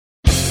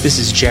This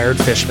is Jared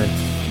Fishman,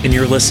 and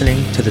you're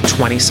listening to the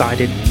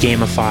 20-Sided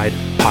Gamified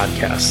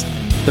podcast.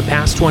 The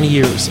past 20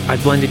 years,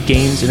 I've blended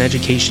games and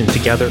education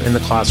together in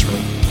the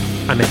classroom.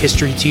 I'm a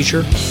history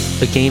teacher,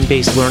 a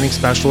game-based learning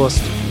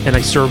specialist, and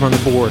I serve on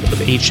the board of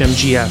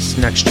HMGS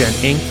Next Gen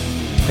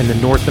Inc. and the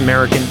North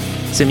American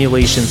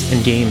Simulations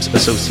and Games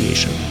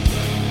Association.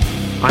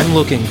 I'm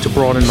looking to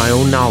broaden my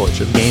own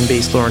knowledge of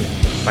game-based learning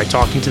by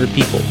talking to the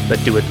people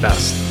that do it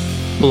best.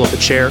 Pull up a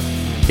chair,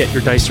 get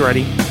your dice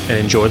ready, and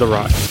enjoy the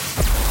ride.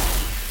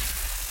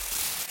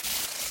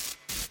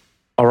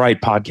 All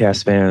right,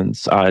 podcast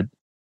fans,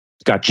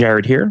 got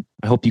Jared here.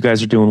 I hope you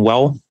guys are doing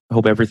well. I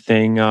hope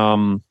everything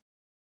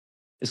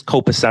is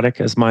copacetic,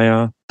 as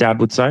my dad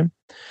would say.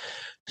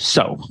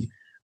 So,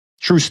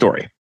 true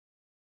story.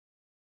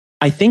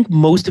 I think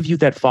most of you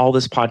that follow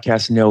this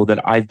podcast know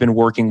that I've been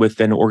working with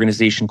an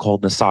organization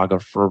called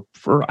Nasaga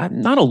for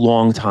not a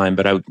long time,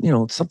 but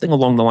something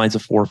along the lines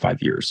of 4 or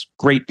 5 years.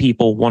 Great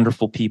people,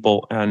 wonderful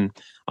people, and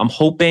I'm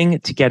hoping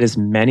to get as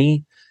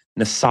many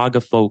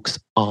Nasaga folks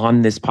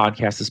on this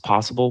podcast as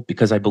possible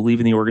because I believe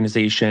in the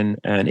organization,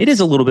 and it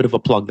is a little bit of a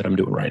plug that I'm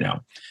doing right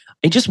now.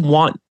 I just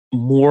want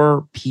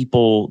more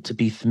people to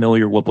be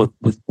familiar with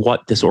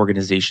what this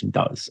organization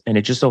does. And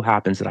it just so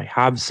happens that I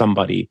have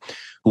somebody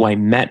who I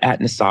met at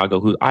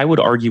Nasaga, who I would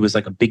argue is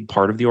like a big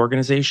part of the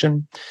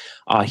organization,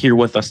 here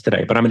with us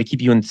today. But I'm going to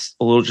keep you in just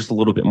a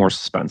little bit more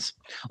suspense.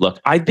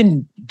 Look, I've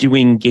been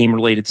doing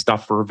game-related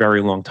stuff for a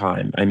very long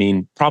time. I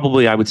mean,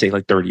 probably I would say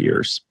like 30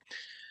 years.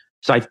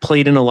 So I've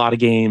played in a lot of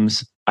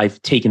games.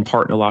 I've taken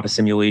part in a lot of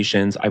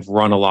simulations. I've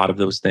run a lot of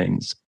those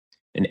things.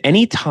 And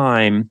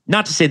anytime,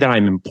 not to say that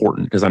I'm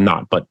important because I'm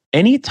not, but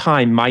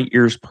anytime my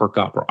ears perk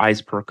up or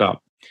eyes perk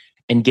up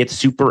and get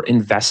super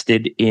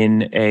invested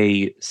in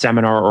a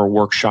seminar or a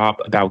workshop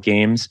about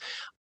games,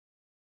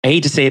 I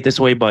hate to say it this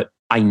way, but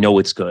I know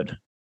it's good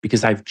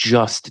because I've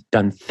just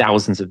done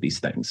thousands of these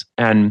things.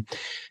 And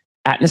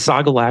at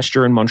Nasaga last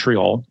year in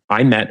Montreal,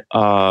 I met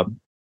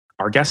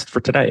our guest for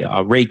today,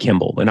 Ray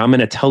Kimball. And I'm going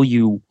to tell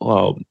you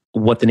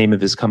what the name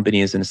of his company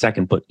is in a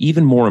second. But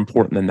even more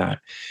important than that,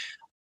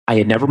 I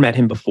had never met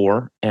him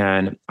before.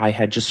 And I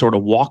had just sort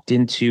of walked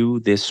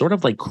into this sort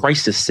of like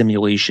crisis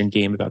simulation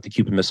game about the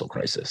Cuban Missile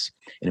Crisis.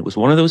 And it was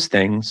one of those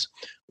things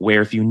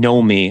where, if you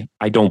know me,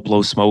 I don't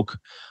blow smoke.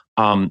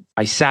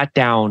 I sat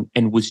down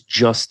and was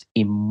just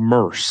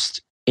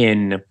immersed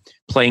in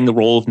playing the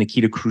role of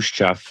Nikita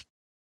Khrushchev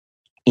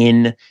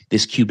in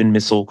this Cuban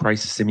Missile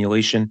Crisis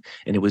simulation.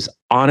 And it was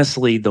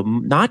honestly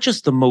not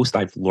just the most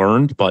I've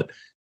learned, but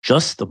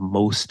just the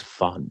most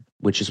fun,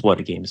 which is what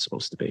a game is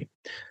supposed to be.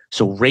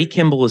 So Ray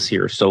Kimball is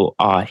here. So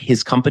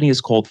his company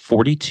is called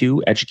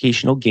 42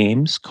 Educational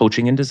Games,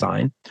 Coaching and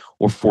Design,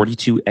 or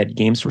 42 Ed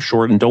Games for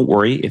short. And don't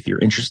worry, if you're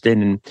interested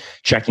in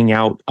checking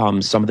out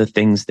some of the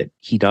things that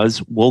he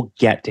does, we'll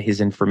get to his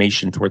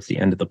information towards the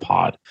end of the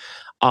pod.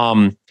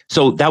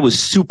 So that was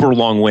super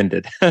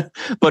long-winded,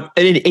 but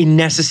a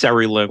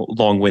necessary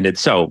long-winded.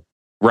 So,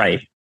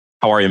 Ray,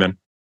 how are you, man?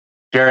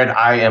 Jared,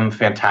 I am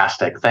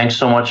fantastic. Thanks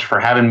so much for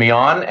having me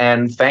on,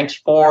 and thanks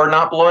for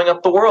not blowing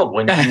up the world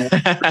when you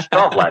were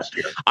off last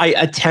year. I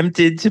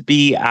attempted to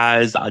be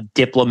as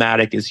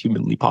diplomatic as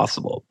humanly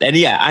possible. And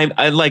yeah,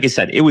 I like I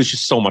said, it was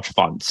just so much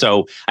fun.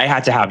 So I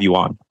had to have you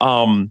on.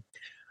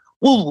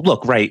 Well,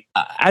 look, right,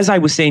 as I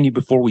was saying to you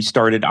before we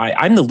started,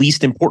 I'm the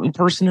least important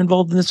person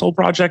involved in this whole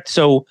project.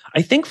 So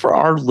I think for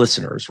our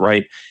listeners,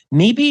 right,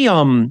 maybe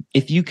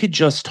if you could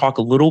just talk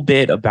a little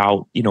bit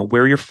about,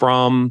 where you're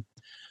from,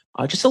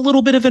 just a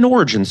little bit of an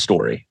origin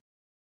story.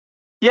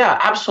 Yeah,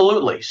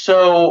 absolutely.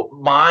 So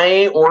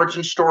my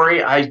origin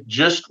story, I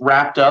just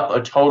wrapped up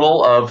a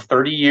total of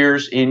 30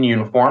 years in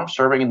uniform,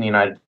 serving in the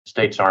United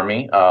States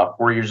Army,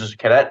 4 years as a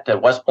cadet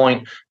at West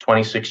Point,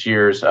 26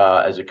 years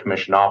as a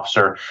commissioned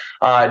officer.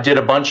 Did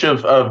a bunch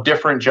of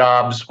different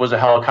jobs, was a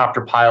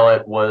helicopter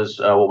pilot, was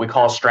what we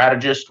call a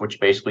strategist, which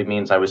basically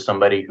means I was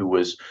somebody who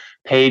was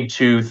paid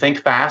to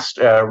think fast,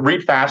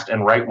 read fast,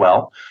 and write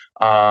well.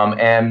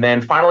 And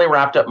then finally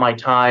wrapped up my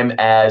time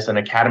as an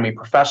academy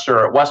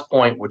professor at West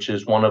Point, which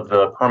is one of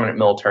the permanent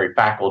military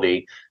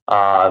faculty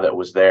that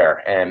was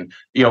there, and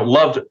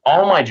loved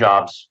all my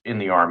jobs in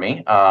the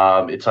Army.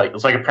 It's like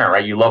a parent,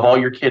 right? You love all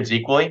your kids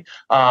equally,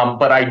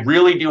 but I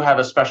really do have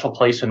a special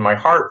place in my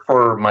heart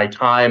for my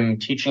time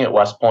teaching at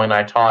West Point.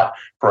 I taught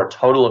for a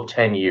total of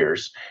 10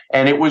 years,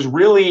 and it was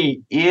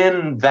really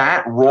in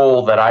that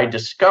role that I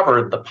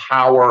discovered the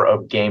power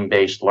of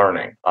game-based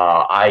learning.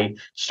 I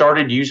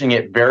started using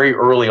it very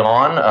early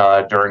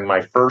on during my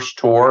first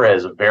tour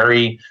as a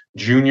very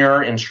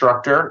junior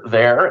instructor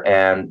there,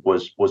 and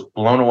was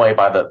blown away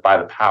by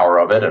the power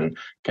of it, and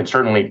can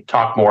certainly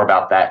talk more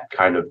about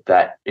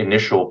that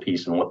initial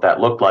piece and what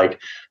that looked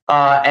like.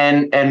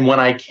 And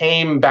when I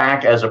came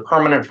back as a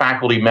permanent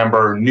faculty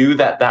member, knew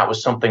that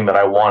was something that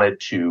I wanted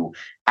to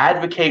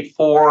advocate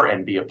for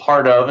and be a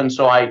part of. And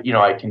so I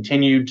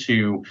continued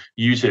to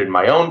use it in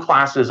my own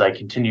classes. I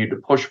continued to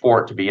push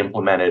for it to be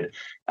implemented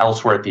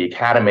elsewhere at the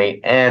academy.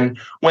 And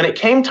when it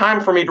came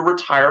time for me to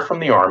retire from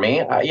the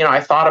Army,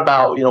 I thought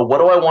about, what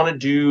do I want to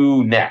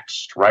do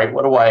next, right?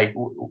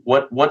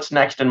 What's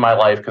next in my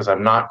life? Because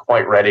I'm not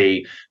quite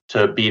ready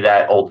to be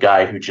that old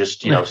guy who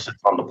just, sits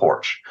on the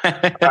porch.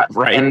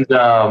 Right. And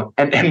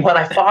when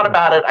I thought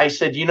about it, I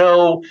said,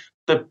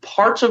 the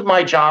parts of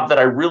my job that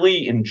I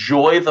really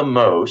enjoy the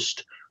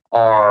most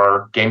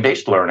are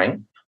game-based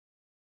learning,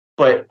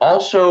 but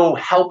also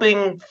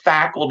helping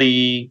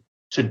faculty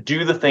to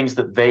do the things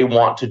that they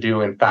want to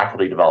do in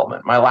faculty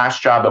development. My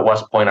last job at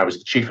West Point, I was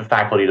the chief of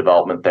faculty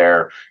development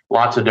there.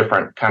 Lots of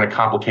different kind of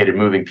complicated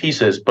moving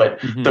pieces, but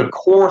the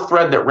core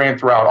thread that ran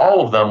throughout all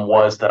of them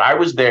was that I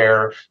was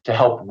there to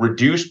help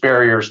reduce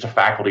barriers to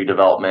faculty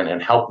development and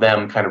help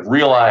them kind of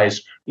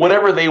realize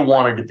whatever they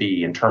wanted to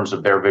be in terms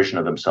of their vision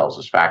of themselves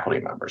as faculty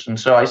members. And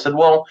so I said,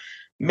 well,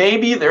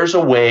 maybe there's a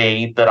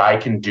way that I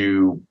can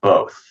do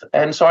both.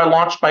 And so I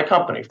launched my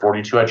company,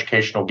 42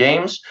 Educational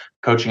Games,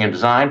 Coaching and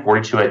Design,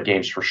 42 Ed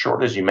Games for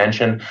short, as you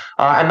mentioned.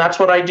 And that's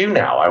what I do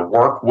now. I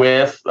work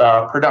with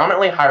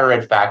predominantly higher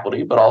ed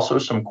faculty, but also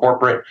some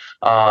corporate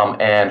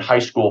and high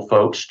school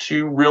folks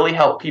to really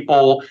help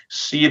people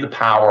see the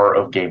power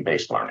of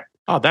game-based learning.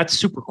 Oh, that's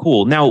super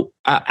cool. Now,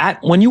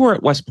 when you were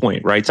at West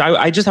Point, right? So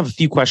I just have a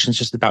few questions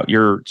just about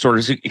your sort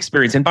of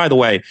experience. And by the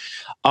way,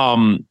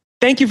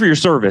 thank you for your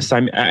service.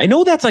 I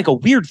know that's like a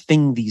weird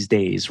thing these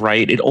days,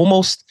 right? You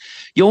almost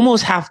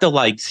have to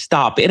like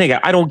stop. And again,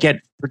 I don't get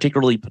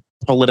particularly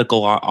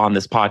political on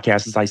this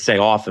podcast, as I say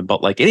often,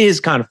 but like it is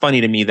kind of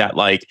funny to me that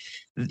like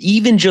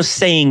even just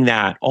saying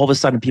that, all of a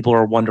sudden people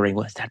are wondering,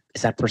 well,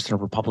 is that person a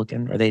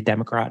Republican? Are they a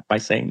Democrat by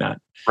saying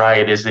that?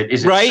 Right? Is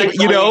it right?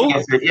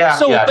 Yeah.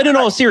 So, yeah. But in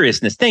all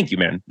seriousness, thank you,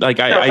 man. Like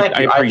I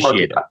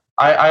appreciate it.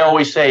 I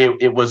always say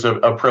it was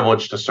a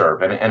privilege to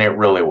serve, and it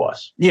really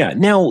was. Yeah.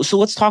 Now, so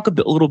let's talk a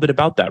little bit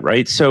about that,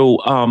 right? So,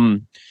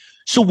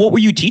 so what were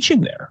you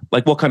teaching there?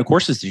 Like, what kind of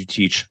courses did you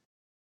teach?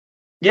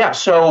 Yeah,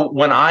 so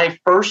when I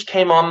first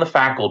came on the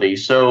faculty,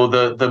 so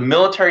the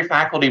military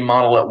faculty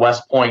model at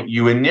West Point,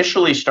 you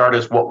initially start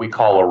as what we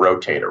call a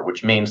rotator,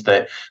 which means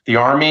that the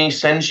Army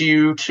sends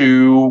you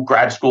to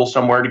grad school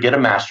somewhere to get a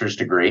master's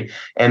degree,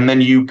 and then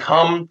you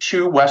come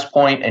to West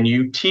Point and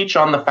you teach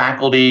on the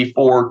faculty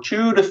for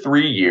 2 to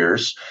 3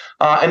 years,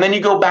 and then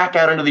you go back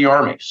out into the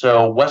Army.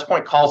 So West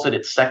Point calls it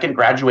its second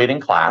graduating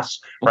class,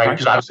 right?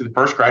 Because obviously the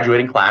first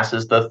graduating class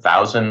is the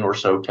 1,000 or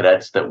so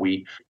cadets that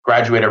we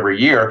graduate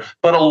every year.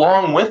 But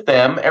along with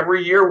them,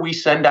 every year we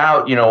send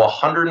out,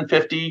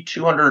 150,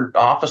 200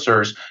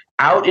 officers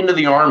out into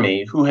the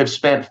Army who have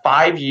spent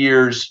 5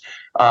 years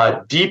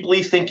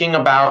deeply thinking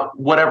about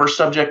whatever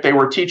subject they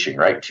were teaching,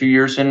 right? 2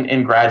 years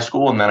in grad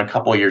school and then a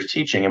couple of years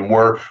teaching. And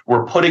we're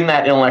putting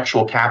that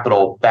intellectual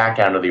capital back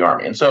out of the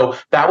Army. And so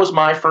that was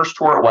my first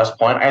tour at West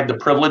Point. I had the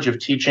privilege of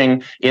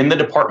teaching in the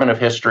Department of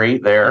History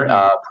there,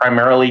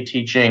 primarily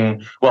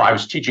teaching, I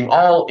was teaching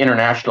all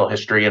international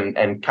history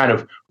and kind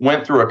of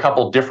went through a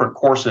couple different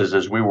courses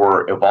as we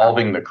were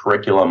evolving the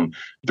curriculum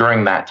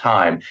during that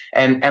time.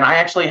 And I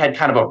actually had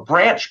kind of a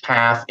branch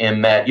path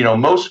in that,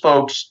 most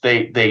folks,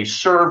 they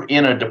serve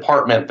in a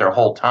department their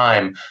whole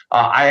time.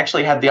 I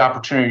actually had the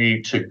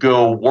opportunity to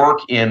go work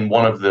in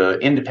one of the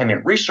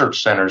independent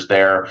research centers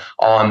there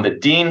on the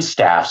dean's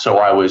staff. So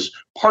I was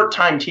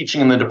part-time teaching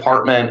in the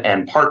department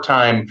and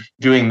part-time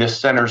doing this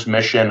center's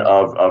mission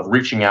of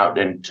reaching out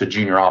to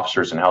junior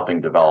officers and helping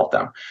develop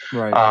them.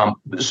 Right.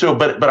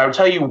 But I would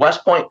tell you,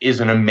 West Point is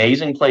an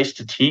amazing place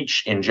to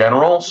teach in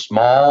general,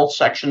 small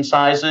section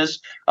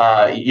sizes.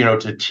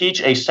 To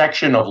teach a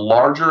section of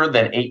larger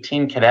than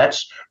 18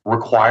 cadets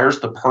requires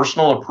the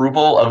personal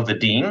approval of the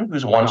dean,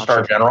 who's a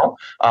one-star general,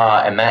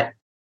 and that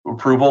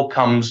approval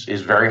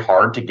is very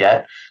hard to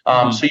get.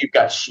 So you've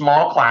got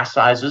small class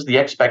sizes. The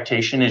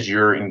expectation is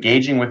you're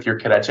engaging with your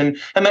cadets and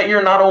that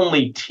you're not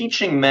only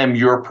teaching them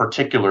your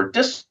particular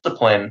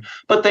discipline,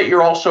 but that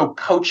you're also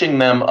coaching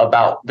them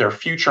about their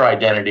future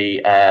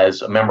identity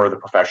as a member of the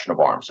profession of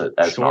arms,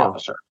 as an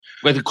officer.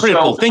 With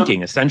critical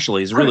thinking,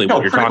 essentially, is really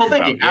what you're talking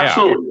thinking, about.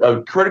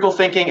 Absolutely. Critical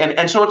thinking.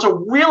 And so it's a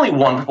really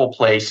wonderful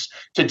place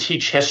to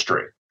teach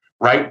history.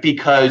 Right?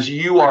 Because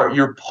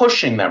you're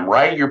pushing them,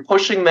 right? You're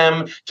pushing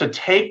them to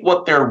take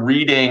what they're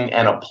reading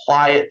and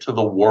apply it to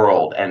the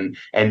world and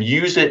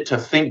use it to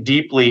think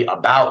deeply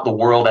about the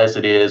world as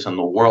it is and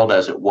the world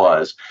as it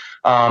was.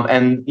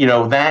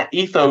 That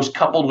ethos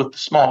coupled with the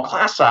small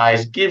class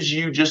size gives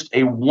you just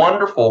a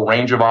wonderful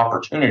range of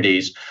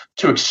opportunities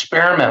to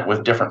experiment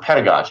with different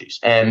pedagogies.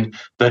 And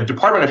the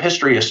Department of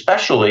History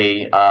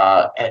especially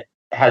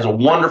has a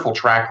wonderful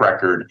track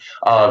record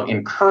of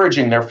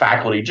encouraging their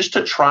faculty just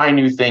to try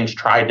new things,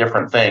 try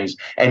different things,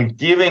 and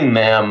giving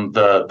them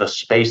the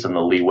space and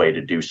the leeway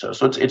to do so.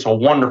 So it's a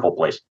wonderful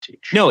place to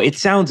teach. No, it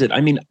sounds it.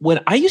 I mean, when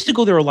I used to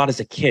go there a lot as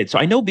a kid, so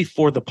I know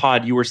before the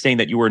pod you were saying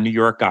that you were a New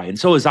York guy, and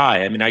so was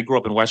I. I mean, I grew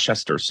up in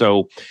Westchester,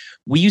 so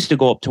we used to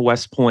go up to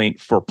West Point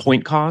for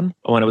PointCon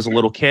when I was a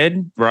little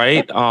kid,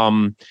 right?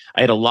 I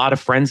had a lot of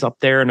friends up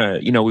there,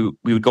 and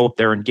we would go up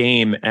there and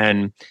game.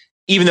 And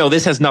even though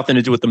this has nothing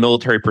to do with the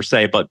military per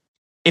se, but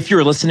if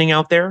you're listening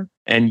out there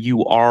and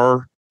you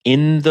are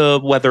in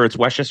whether it's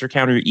Westchester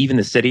County or even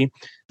the city,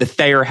 the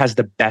Thayer has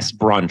the best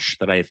brunch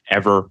that I've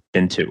ever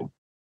been to.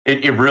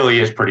 It really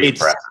is pretty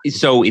impressive.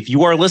 So if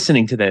you are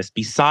listening to this,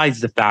 besides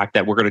the fact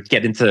that we're going to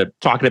get into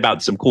talking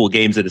about some cool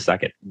games in a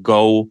second,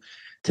 go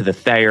to the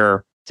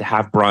Thayer to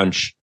have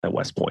brunch at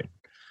West Point.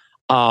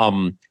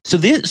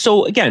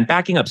 So again,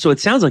 backing up. So it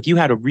sounds like you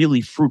had a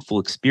really fruitful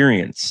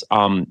experience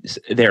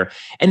there.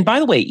 And by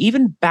the way,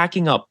 even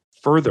backing up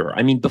further,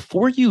 I mean,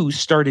 before you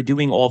started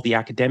doing all the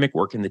academic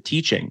work and the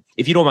teaching,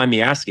 if you don't mind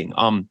me asking,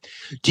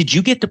 did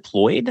you get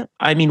deployed?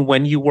 I mean,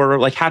 when you were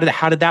like, how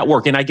did that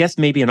work? And I guess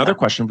maybe another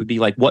question would be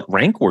like, what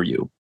rank were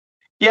you?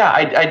 Yeah,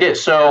 I did.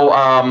 So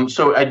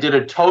I did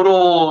a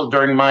total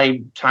during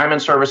my time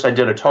in service. I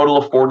did a total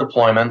of 4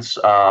 deployments: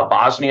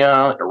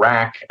 Bosnia,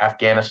 Iraq,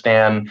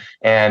 Afghanistan,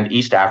 and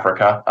East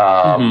Africa.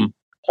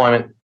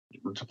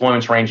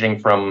 Deployments ranging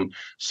from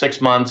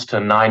 6 months to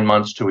 9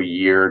 months to a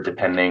year,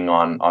 depending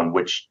on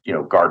which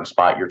garden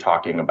spot you're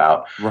talking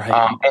about.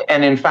 Right.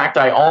 And in fact,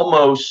 I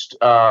almost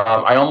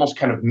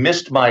kind of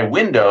missed my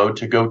window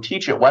to go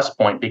teach at West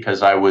Point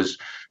because I was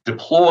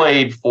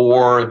deployed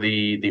for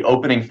the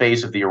opening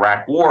phase of the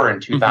Iraq War in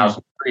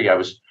 2003. I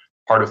was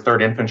part of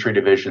 3rd Infantry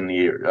Division,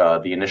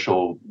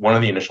 one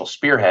of the initial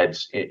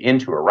spearheads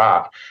into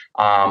Iraq,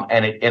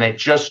 and it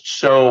just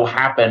so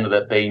happened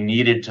that they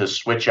needed to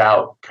switch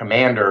out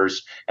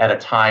commanders at a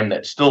time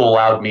that still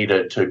allowed me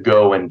to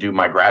go and do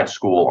my grad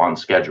school on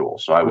schedule.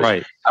 So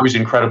I was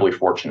incredibly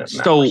fortunate.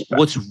 So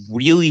what's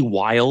really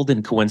wild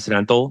and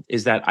coincidental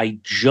is that I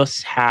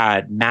just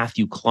had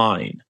Matthew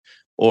Klein,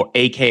 or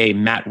AKA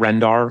Matt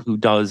Rendar, who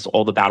does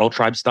all the Battle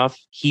Tribe stuff.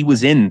 He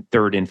was in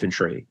 3rd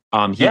Infantry.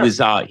 He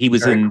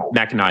was in cool.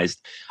 Mechanized.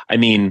 I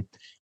mean,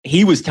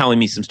 he was telling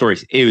me some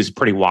stories. It was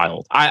pretty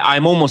wild.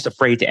 I'm almost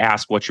afraid to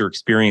ask what your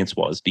experience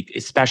was,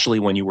 especially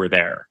when you were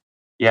there.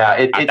 Yeah,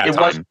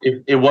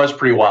 it was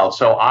pretty wild.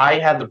 So I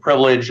had the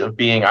privilege of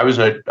being. I was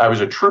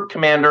a troop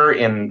commander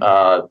in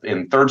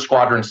 3rd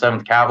Squadron,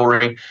 7th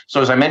Cavalry.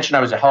 So as I mentioned, I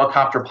was a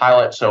helicopter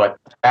pilot. So at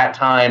that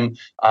time,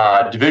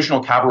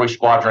 divisional cavalry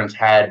squadrons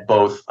had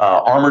both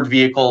armored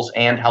vehicles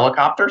and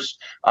helicopters.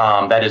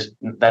 That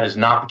is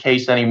not the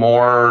case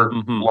anymore.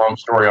 Long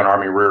story on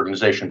Army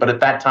reorganization. But at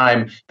that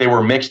time, they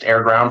were mixed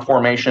air-ground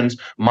formations.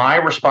 My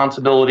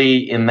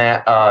responsibility in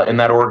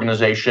that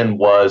organization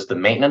was the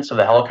maintenance of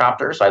the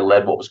helicopters. I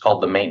led what was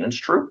called the maintenance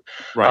troop.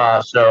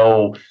 Right.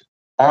 So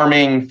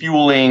arming,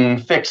 fueling,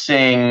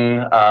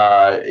 fixing,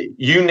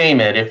 you name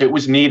it. If it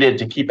was needed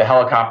to keep a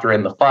helicopter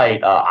in the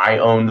fight, I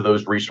owned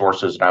those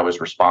resources and I was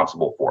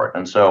responsible for it.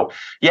 And so,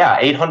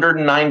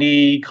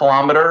 890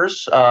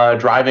 kilometers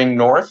driving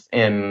north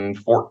in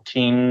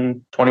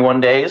 21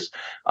 days.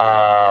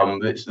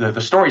 The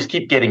stories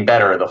keep getting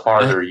better the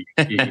farther you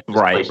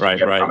right.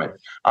 from it.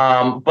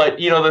 But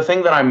the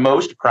thing that I'm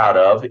most proud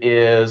of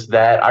is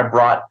that I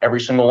brought every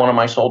single one of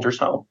my soldiers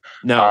home.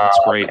 No, that's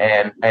great.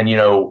 And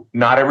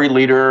not every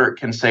leader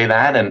can say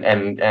that,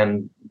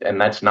 and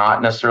that's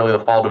not necessarily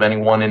the fault of any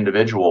one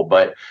individual,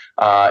 but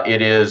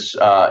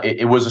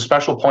it was a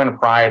special point of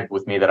pride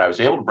with me that I was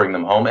able to bring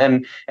them home.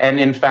 And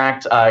in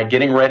fact,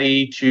 getting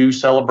ready to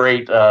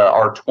celebrate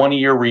our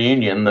 20-year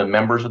reunion, the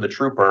members of the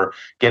troop are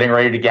getting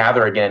ready to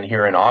gather again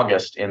here in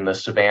August in the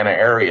Savannah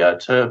area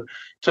to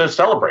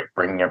celebrate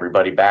bringing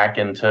everybody back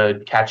and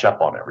to catch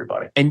up on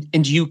everybody. And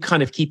do you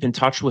kind of keep in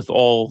touch with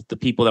all the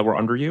people that were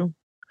under you?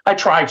 I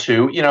try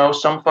to.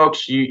 Some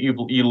folks you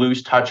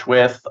lose touch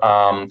with.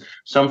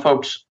 Some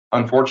folks,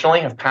 unfortunately,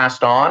 have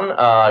passed on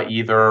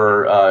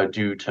either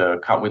due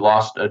to we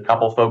lost a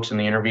couple folks in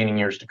the intervening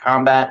years to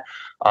combat.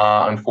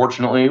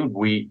 Unfortunately,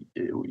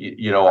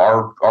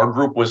 our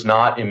group was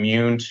not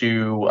immune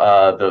to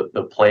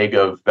the plague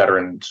of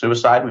veteran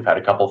suicide. We've had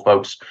a couple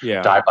folks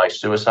die by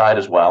suicide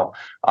as well,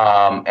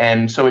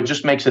 and so it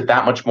just makes it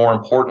that much more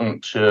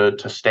important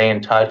to stay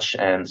in touch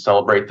and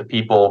celebrate the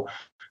people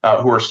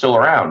who are still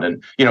around.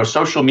 And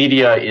social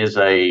media is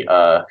a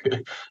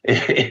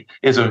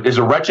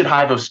wretched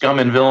hive of scum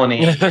and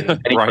villainy in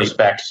many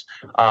respects.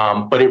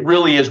 But it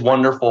really is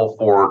wonderful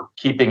for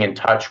keeping in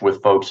touch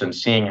with folks and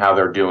seeing how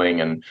they're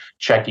doing and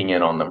checking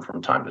in on them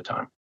from time to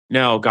time.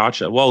 No,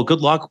 gotcha. Well,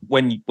 good luck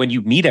when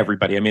you meet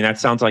everybody. I mean, that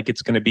sounds like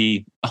it's going to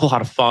be a lot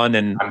of fun,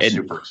 and I'm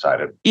super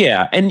excited.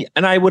 Yeah, and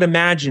I would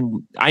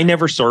imagine I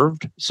never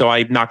served, so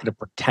I'm not going to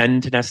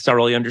pretend to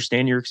necessarily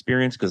understand your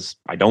experience because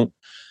I don't.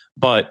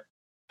 But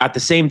at the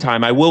same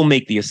time, I will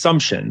make the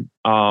assumption.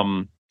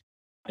 I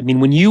mean,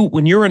 when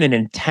you're in an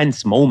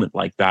intense moment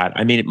like that,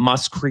 I mean, it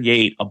must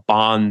create a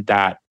bond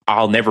that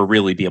I'll never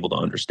really be able to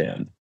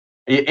understand.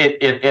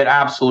 It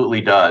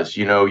absolutely does.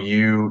 You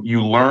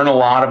learn a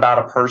lot about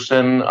a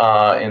person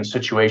in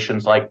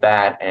situations like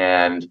that,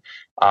 and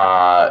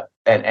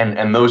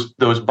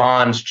those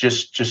bonds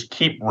just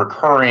keep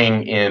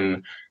recurring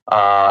in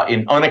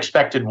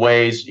unexpected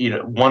ways.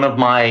 One of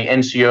my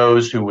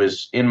NCOs who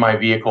was in my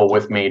vehicle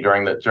with me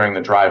during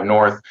the drive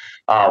north,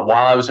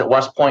 while I was at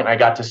West Point, I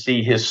got to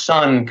see his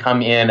son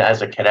come in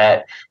as a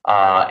cadet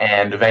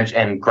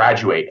and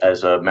graduate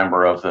as a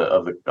member of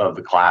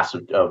the class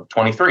of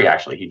 23.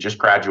 Actually, he just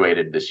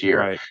graduated this year.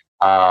 Right.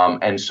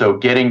 And so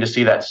getting to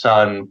see that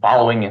son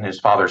following in his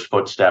father's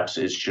footsteps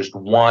is just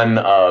one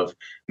of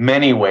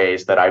many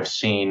ways that I've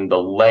seen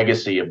the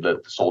legacy of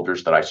the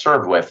soldiers that I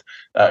served with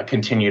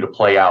continue to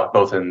play out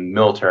both in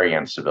military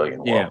and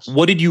civilian worlds.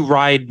 What did you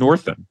ride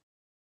north in?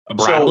 A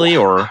Bradley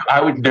or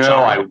I would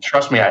know. I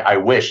trust me. I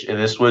wish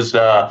this was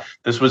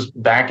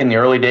back in the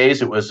early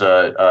days. It was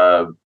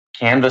a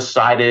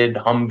canvas-sided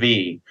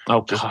Humvee,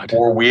 just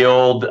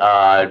four-wheeled,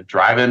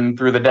 driving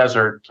through the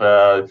desert.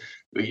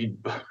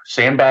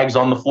 Sandbags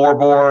on the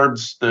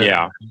floorboards.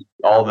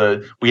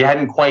 We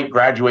hadn't quite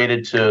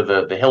graduated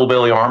to the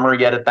hillbilly armor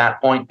yet at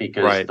that point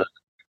because the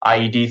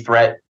IED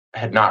threat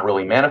had not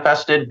really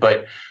manifested.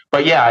 But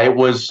yeah, it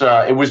was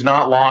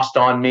not lost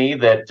on me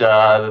that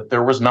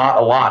there was not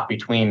a lot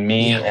between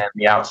me and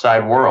the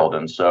outside world,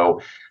 and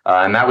so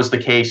and that was the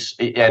case.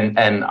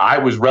 And I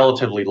was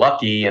relatively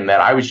lucky in that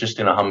I was just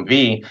in a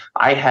Humvee.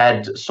 I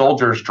had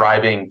soldiers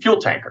driving fuel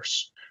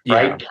tankers,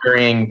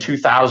 carrying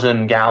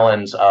 2,000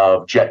 gallons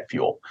of jet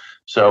fuel.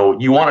 So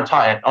you want to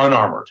talk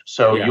unarmored.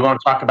 So you want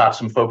to talk about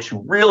some folks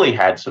who really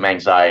had some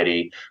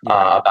anxiety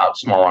about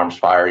small arms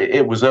fire.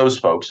 It was those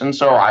folks. And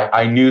so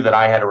I knew that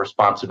I had a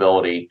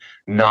responsibility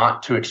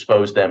not to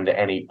expose them to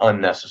any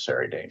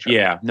unnecessary danger.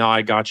 Yeah, no,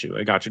 I got you.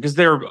 Because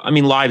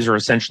lives are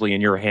essentially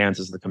in your hands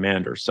as the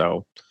commander.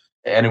 So,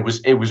 and it was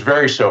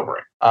very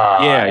sobering.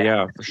 For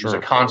sure. It was a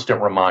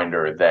constant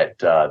reminder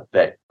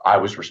that I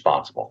was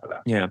responsible for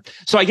that. Yeah.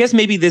 So I guess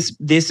maybe this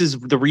is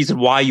the reason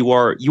why you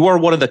are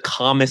one of the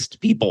calmest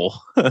people,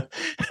 like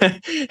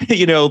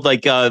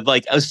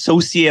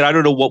associate. I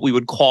don't know what we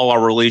would call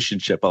our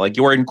relationship, but like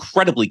you are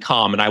incredibly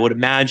calm. And I would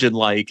imagine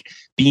like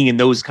being in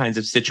those kinds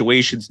of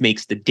situations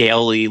makes the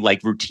daily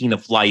like routine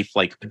of life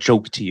like a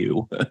joke to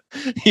you. What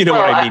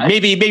I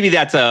mean? Maybe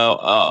that's a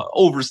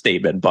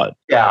overstatement, but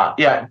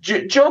yeah.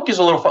 Joke is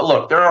a little fun.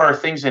 Look, there are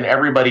things in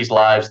everybody's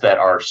lives that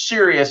are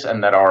serious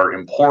and that are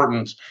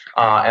important.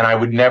 And I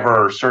would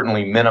never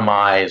certainly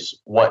minimize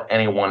what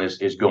anyone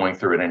is going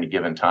through at any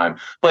given time.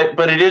 But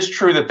it is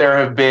true that there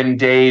have been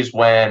days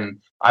when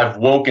I've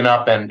woken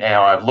up and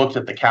I've looked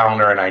at the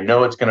calendar and I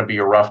know it's going to be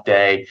a rough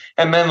day.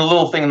 And then the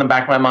little thing in the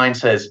back of my mind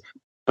says,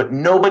 but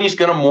nobody's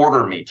going to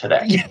mortar me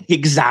today. Yeah,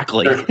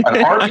 exactly. An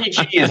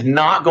RPG is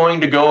not going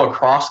to go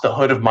across the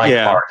hood of my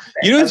car.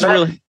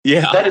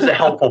 That is a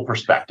helpful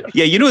perspective.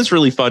 Yeah, it's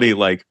really funny.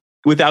 Like,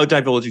 without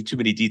divulging too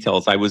many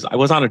details, I was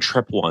on a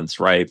trip once,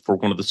 right, for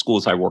one of the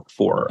schools I worked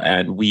for,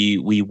 and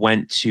we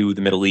went to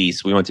the Middle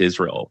East. We went to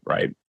Israel,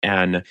 right,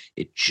 and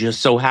it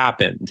just so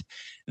happened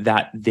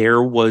that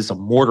there was a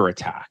mortar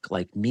attack,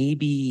 like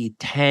maybe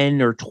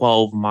 10 or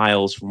 12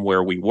 miles from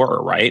where we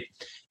were, right.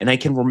 And I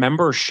can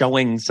remember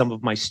showing some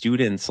of my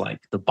students like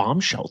the bomb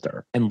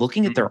shelter and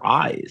looking at their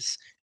eyes,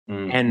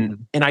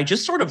 and I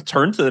just sort of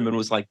turned to them and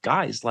was like,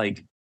 guys,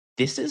 like,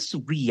 this is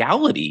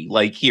reality.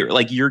 Like here,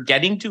 like you're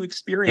getting to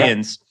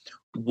experience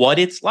what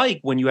it's like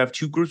when you have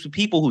two groups of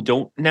people who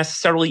don't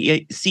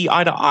necessarily see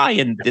eye to eye.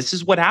 And this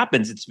is what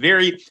happens. It's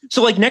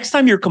so like next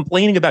time you're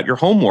complaining about your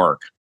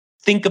homework,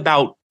 think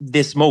about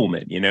this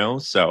moment,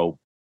 So,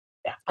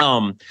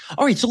 all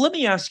right. So let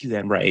me ask you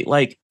then, right?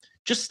 Like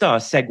just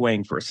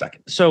segueing for a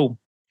second. So,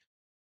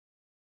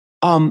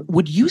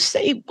 would you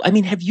say,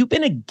 have you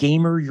been a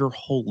gamer your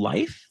whole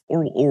life?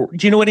 Or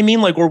do you know what I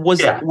mean? Like,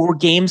 were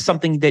games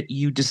something that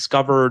you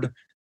discovered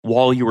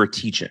while you were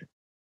teaching?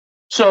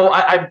 So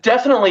I've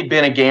definitely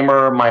been a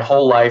gamer my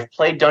whole life.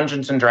 Played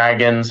Dungeons and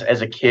Dragons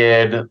as a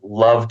kid,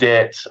 loved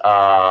it.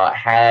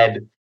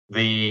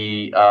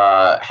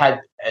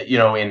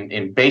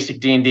 In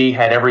basic D&D,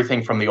 had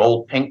everything from the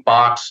old pink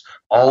box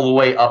all the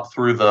way up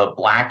through the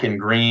black and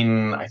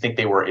green. I think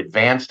they were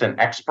advanced and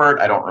expert.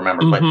 I don't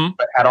remember, but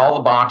had all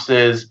the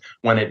boxes.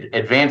 When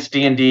advanced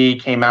D&D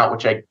came out,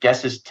 which I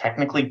guess is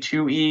technically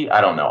 2E. I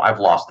don't know. I've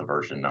lost the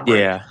version number.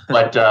 Yeah.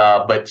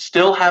 But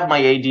still have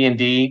my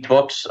AD&D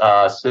books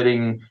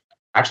sitting.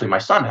 Actually, my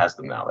son has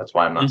them now. That's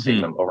why I'm not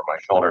seeing them over my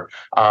shoulder.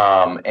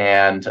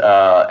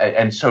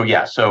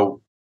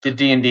 So did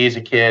D&D as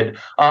a kid.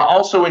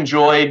 Also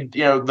enjoyed,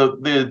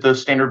 the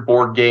standard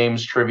board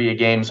games, trivia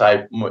games.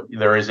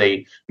 There is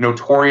a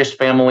notorious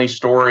family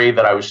story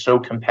that I was so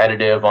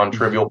competitive on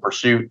Trivial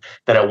Pursuit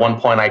that at one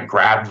point I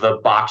grabbed the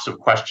box of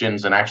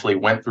questions and actually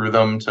went through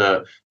them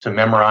to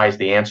memorize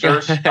the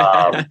answers.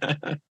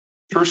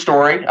 True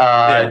story.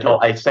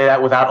 I say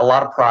that without a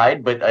lot of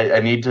pride, but I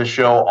need to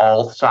show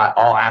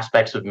all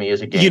aspects of me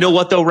as a gamer. You know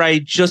what, though,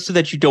 right? Just so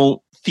that you don't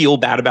feel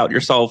bad about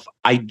yourself,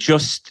 I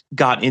just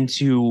got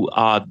into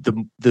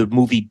the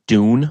movie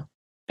Dune,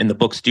 and the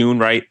book's Dune,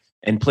 right?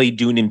 And played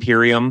Dune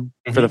Imperium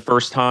for the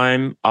first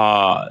time,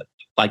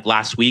 like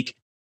last week.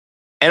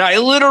 And I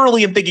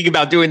literally am thinking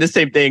about doing the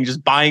same thing,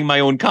 just buying my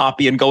own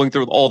copy and going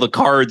through all the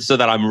cards so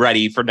that I'm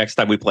ready for next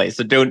time we play.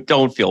 So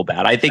don't feel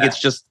bad. I think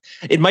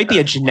it might be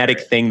a genetic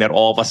thing that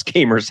all of us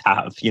gamers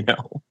have, you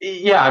know?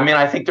 Yeah, I mean,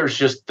 I think there's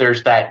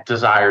that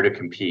desire to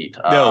compete.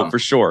 No, for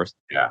sure.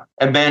 Yeah.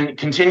 And then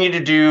continue to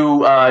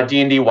do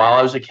D&D while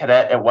I was a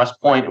cadet at West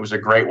Point. It was a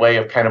great way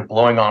of kind of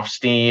blowing off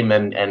steam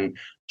and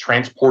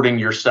transporting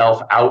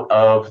yourself out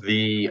of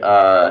the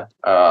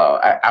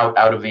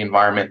out of the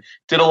environment.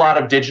 Did a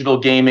lot of digital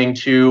gaming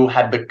too.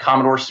 Had the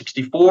Commodore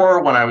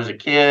 64 when I was a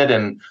kid,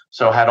 and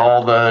so had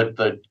all the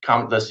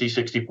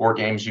C64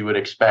 games you would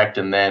expect.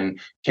 And then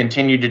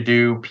continued to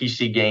do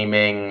PC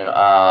gaming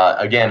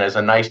again as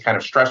a nice kind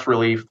of stress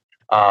relief.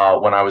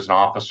 When I was an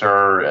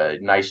officer,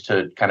 nice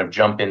to kind of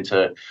jump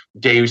into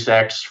Deus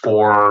Ex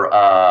for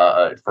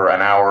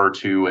an hour or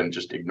two and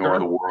just ignore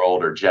the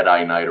world, or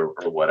Jedi Knight or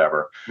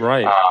whatever.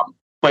 Right.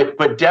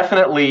 But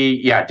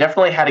definitely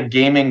had a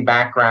gaming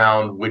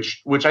background,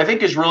 which I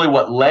think is really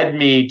what led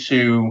me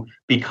to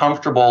be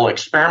comfortable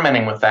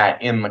experimenting with that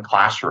in the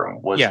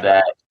classroom. Was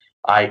that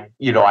I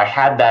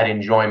had that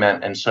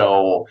enjoyment, and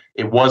so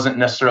it wasn't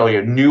necessarily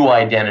a new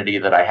identity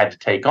that I had to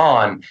take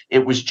on.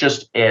 It was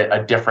just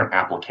a different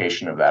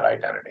application of that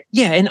identity.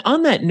 Yeah, and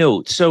on that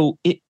note,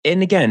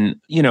 and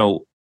again,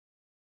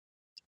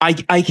 I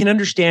can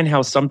understand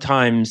how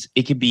sometimes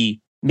it could be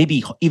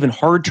maybe even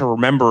hard to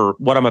remember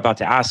what I'm about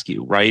to ask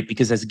you, right?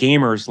 Because as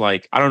gamers,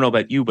 like, I don't know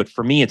about you, but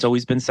for me, it's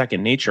always been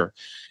second nature.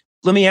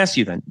 Let me ask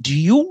you then, do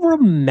you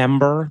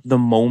remember the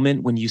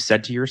moment when you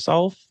said to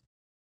yourself,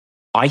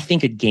 I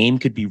think a game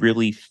could be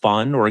really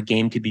fun, or a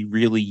game could be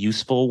really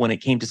useful, when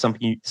it came to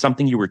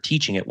something you were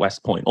teaching at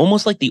West Point?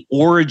 Almost like the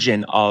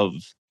origin of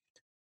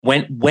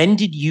when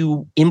did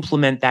you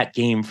implement that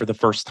game for the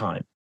first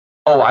time?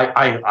 Oh,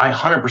 I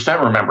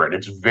 100% remember it.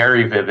 It's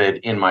very vivid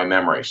in my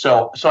memory.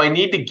 So I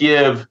need to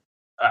give.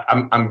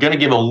 I'm going to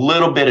give a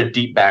little bit of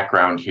deep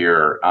background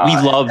here. We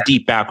love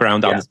deep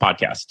background on this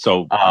podcast.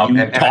 So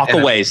talk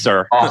away,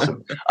 sir.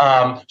 Awesome.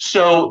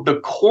 So the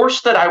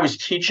course that I was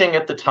teaching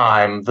at the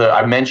time,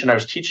 I mentioned I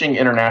was teaching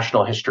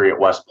international history at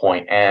West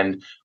Point,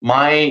 and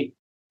my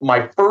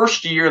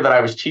first year that I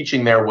was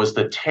teaching there was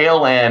the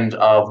tail end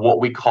of what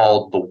we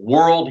called the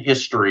world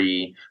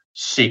history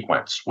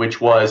sequence,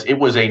 which was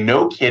a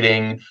no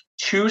kidding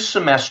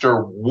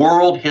 2-semester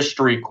world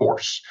history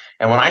course.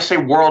 And when I say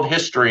world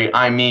history,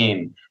 I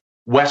mean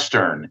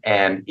Western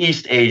and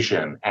East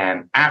Asian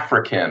and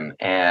African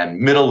and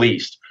Middle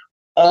East,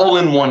 all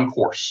in one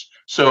course.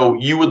 So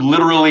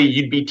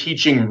you'd be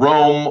teaching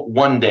Rome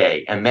one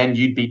day, and then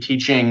you'd be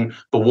teaching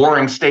the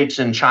warring states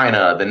in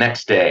China the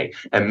next day,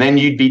 and then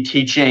you'd be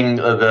teaching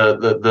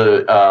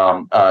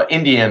the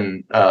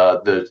Indian,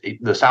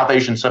 the South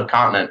Asian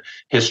subcontinent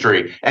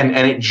history, and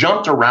it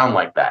jumped around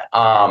like that.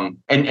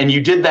 And you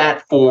did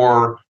that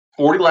for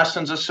 40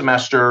 lessons a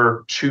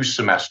semester, 2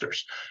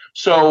 semesters.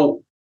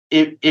 So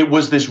it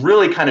was this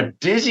really kind of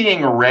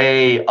dizzying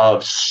array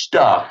of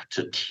stuff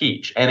to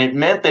teach. And it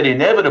meant that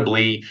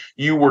inevitably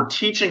you were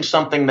teaching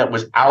something that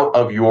was out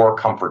of your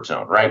comfort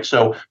zone, right?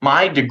 So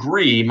my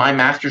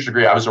master's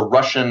degree, I was a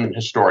Russian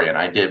historian.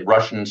 I did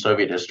Russian and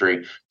Soviet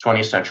history,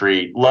 20th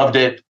century, loved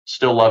it,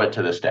 still love it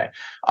to this day.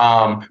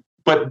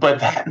 But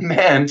that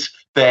meant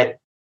that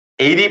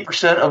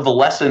 80% of the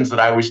lessons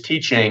that I was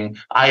teaching,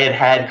 I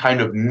had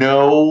kind of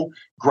no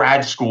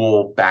grad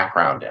school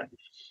background in.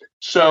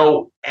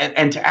 So,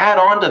 and to add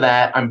on to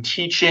that, I'm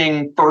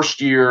teaching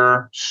first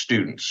year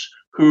students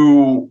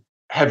who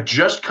have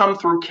just come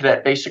through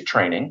cadet basic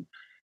training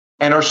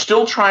and are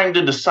still trying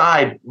to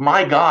decide,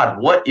 my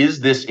God, what is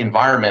this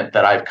environment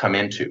that I've come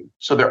into?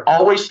 So they're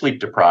always sleep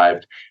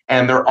deprived,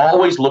 and they're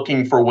always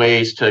looking for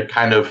ways to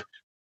kind of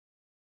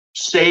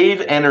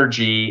save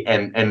energy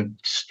and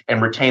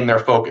retain their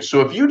focus.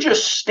 So if you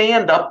just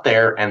stand up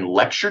there and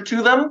lecture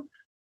to them,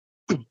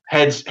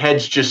 heads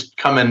just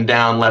coming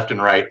down left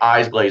and right,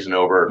 eyes glazing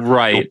over.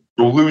 Right.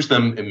 You'll lose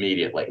them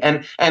immediately.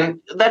 And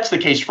that's the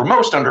case for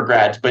most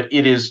undergrads, but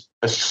it is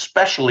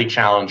especially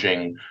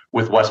challenging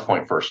with West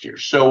Point first year.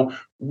 So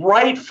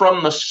right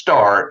from the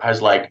start, I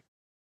was like,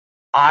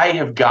 I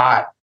have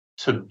got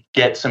to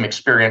get some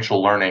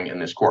experiential learning in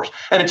this course.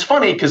 And it's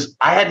funny because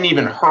I hadn't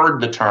even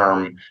heard the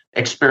term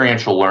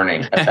experiential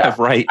learning at that.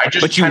 Right.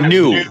 But you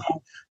knew.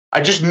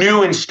 I just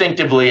knew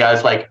instinctively. I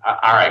was like,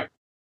 all right,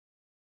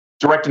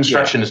 direct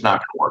instruction is not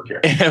going to work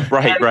here.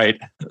 Right.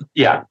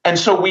 Yeah. And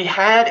so we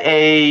had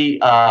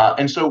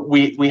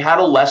we had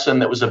a lesson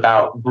that was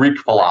about Greek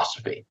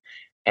philosophy.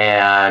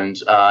 And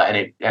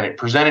it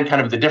presented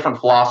kind of the different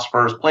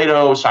philosophers: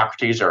 Plato,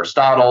 Socrates,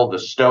 Aristotle, the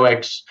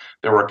Stoics.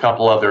 There were a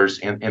couple others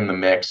in the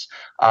mix.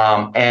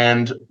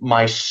 And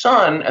my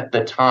son at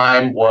the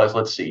time was,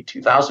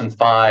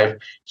 2005.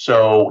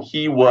 So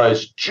he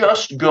was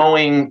just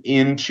going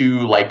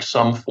into like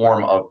some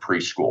form of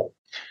preschool.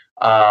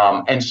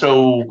 And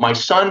so my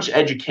son's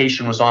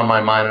education was on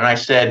my mind, and I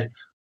said,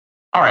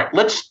 all right,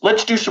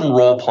 let's do some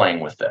role playing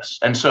with this.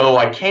 And so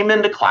I came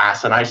into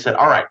class and I said,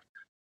 all right,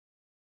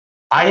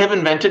 I have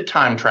invented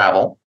time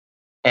travel.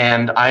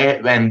 And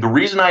the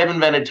reason I have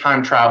invented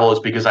time travel is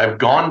because I've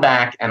gone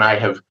back and I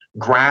have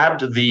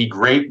grabbed the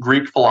great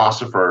Greek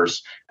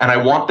philosophers and I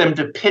want them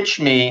to pitch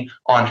me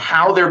on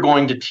how they're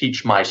going to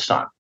teach my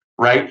son,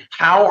 right?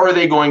 How are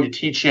they going to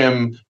teach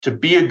him to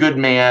be a good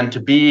man, to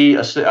be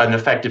an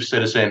effective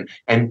citizen?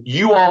 And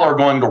you all are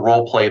going to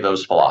role play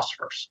those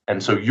philosophers.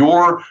 And so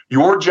your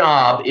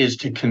job is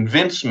to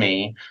convince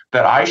me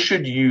that I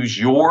should use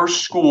your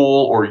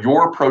school or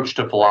your approach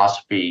to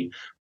philosophy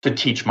to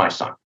teach my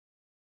son.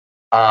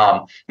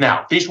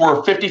 Now, these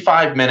were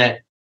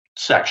 55-minute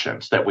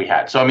sections that we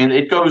had. So, I mean,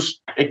 it goes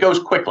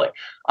quickly.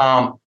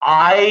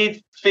 I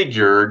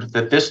figured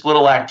that this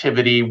little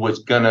activity was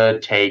going to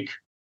take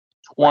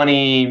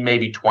 20,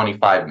 maybe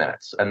 25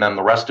 minutes. And then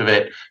the rest of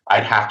it,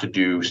 I'd have to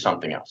do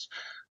something else.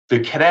 The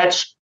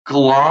cadets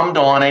glommed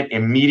on it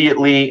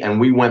immediately, and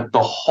we went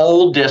the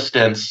whole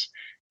distance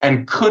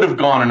and could have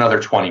gone another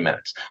 20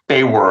 minutes.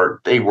 They were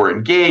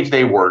engaged.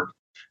 They were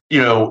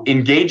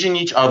engaging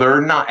each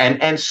other, not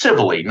and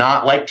civilly,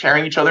 not like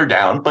tearing each other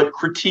down, but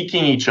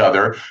critiquing each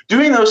other,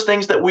 doing those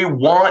things that we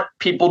want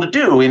people to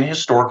do in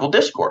historical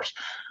discourse.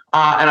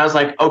 And I was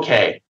like,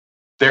 okay,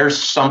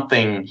 there's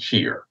something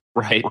here.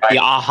 Right. The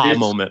aha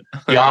moment.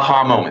 The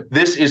aha moment.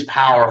 This is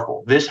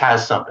powerful. This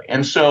has something.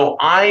 And so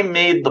I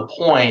made the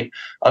point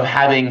of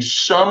having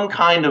some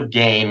kind of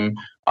game,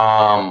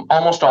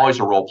 almost always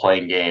a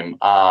role-playing game,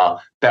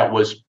 that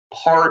was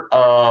part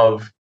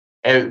of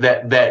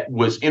that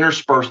was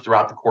interspersed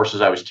throughout the courses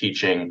I was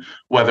teaching,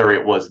 whether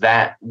it was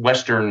that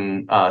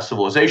Western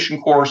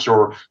civilization course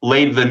or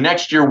later the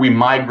next year we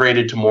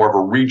migrated to more of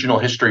a regional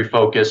history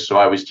focus. So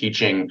I was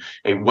teaching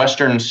a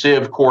Western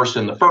Civ course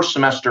in the first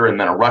semester and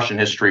then a Russian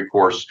history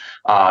course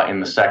in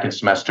the second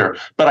semester.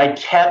 But I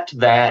kept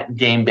that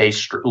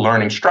game-based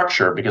learning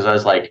structure because I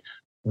was like,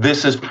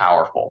 this is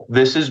powerful.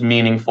 This is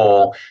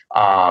meaningful,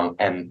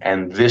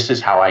 and this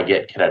is how I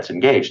get cadets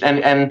engaged.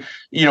 And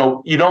you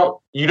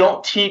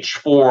don't teach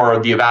for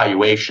the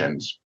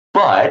evaluations,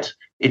 but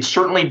it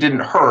certainly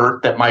didn't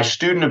hurt that my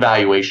student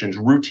evaluations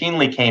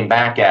routinely came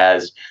back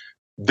as,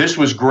 this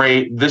was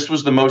great. This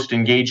was the most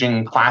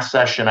engaging class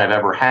session I've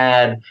ever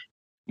had.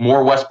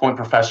 More West Point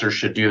professors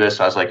should do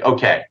this. I was like,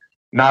 okay,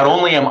 not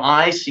only am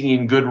I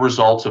seeing good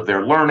results of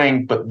their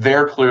learning, but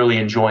they're clearly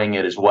enjoying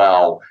it as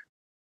well.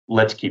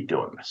 Let's keep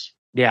doing this.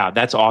 Yeah,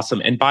 that's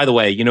awesome. And by the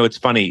way, it's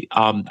funny.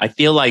 I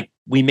feel like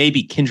we may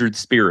be kindred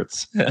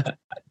spirits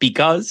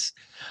because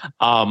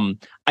I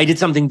did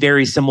something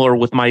very similar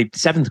with my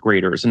 7th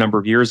graders a number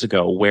of years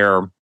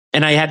ago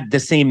and I had the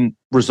same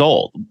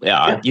result.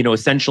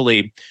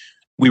 Essentially,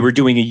 we were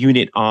doing a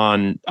unit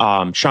on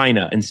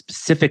China, and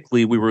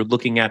specifically we were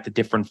looking at the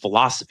different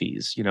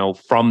philosophies,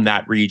 from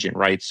that region,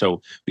 right?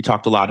 So we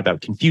talked a lot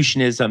about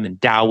Confucianism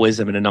and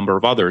Taoism and a number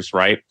of others,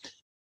 right?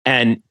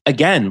 And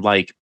again,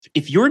 like,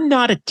 if you're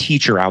not a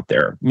teacher out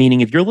there,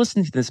 meaning if you're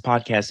listening to this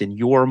podcast and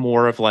you're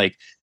more of like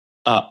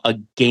a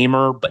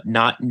gamer, but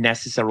not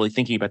necessarily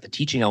thinking about the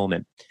teaching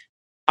element,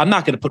 I'm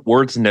not going to put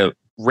words into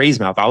Ray's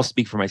mouth. I'll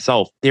speak for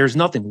myself. There's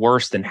nothing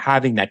worse than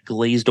having that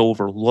glazed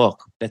over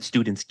look that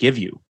students give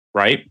you,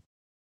 right?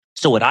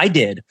 So what I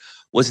did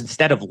was,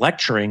 instead of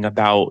lecturing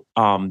about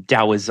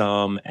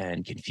Taoism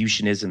and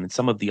Confucianism and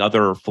some of the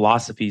other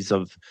philosophies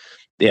of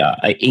the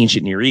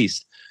ancient Near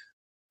East,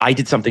 I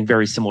did something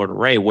very similar to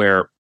Ray,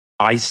 where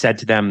I said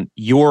to them,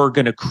 you're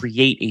going to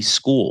create a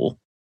school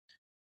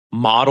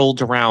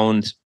modeled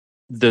around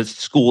the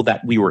school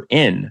that we were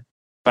in.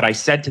 But I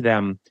said to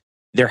them,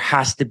 there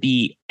has to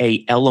be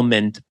an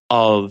element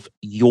of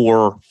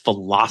your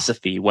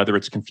philosophy, whether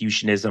it's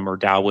Confucianism or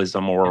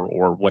Taoism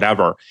or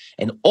whatever.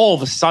 And all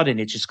of a sudden,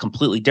 it's just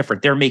completely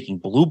different. They're making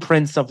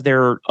blueprints of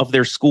their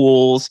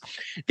schools.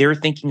 They're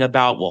thinking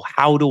about, well,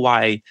 how do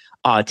I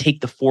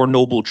take the 4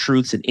 noble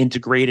truths and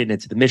integrate it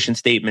into the mission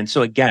statement?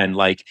 So again,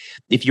 like,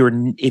 if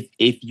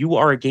you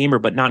are a gamer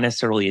but not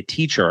necessarily a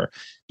teacher,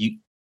 you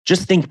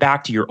just think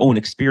back to your own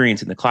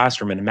experience in the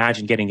classroom and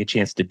imagine getting a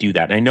chance to do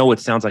that. And I know it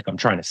sounds like I'm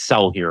trying to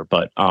sell here,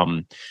 but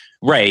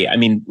Ray, I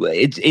mean,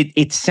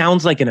 it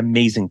sounds like an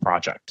amazing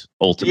project,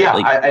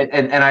 ultimately. Yeah,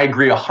 and I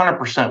agree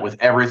 100% with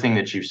everything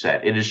that you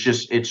said.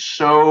 It's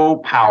so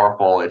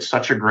powerful. It's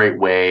such a great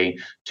way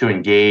to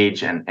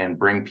engage and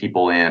bring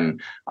people in.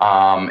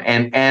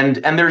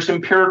 And there's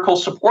empirical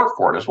support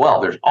for it as well.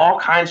 There's all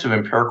kinds of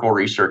empirical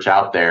research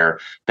out there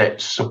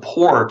that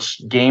supports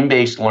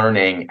game-based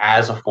learning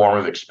as a form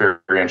of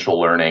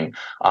experiential learning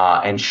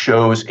and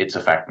shows its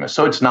effectiveness.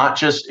 So it's not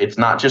just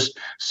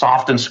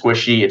soft and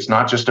squishy. It's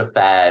not just a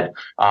fad.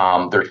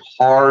 There's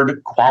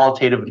hard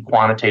qualitative and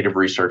quantitative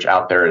research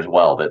out there as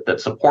well that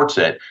supports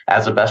it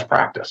as a best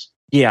practice.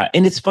 Yeah,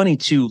 and it's funny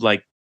too,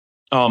 like,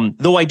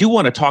 though I do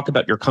want to talk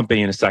about your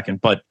company in a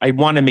second, but I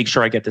want to make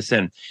sure I get this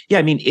in. Yeah,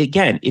 I mean,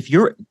 again,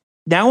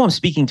 now I'm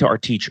speaking to our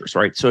teachers,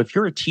 right? So if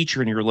you're a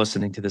teacher and you're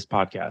listening to this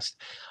podcast,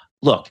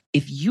 look,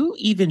 if you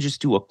even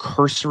just do a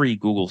cursory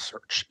Google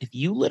search, if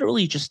you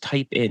literally just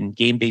type in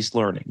game-based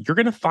learning, you're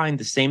going to find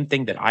the same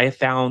thing that I have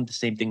found, the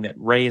same thing that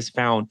Ray has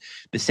found,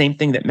 the same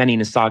thing that many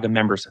Nasaga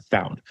members have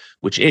found,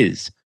 which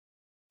is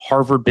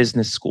Harvard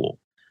Business School,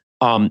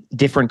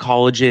 different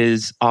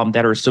colleges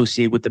that are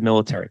associated with the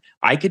military.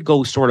 I could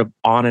go sort of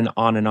on and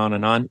on and on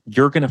and on.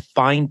 You're going to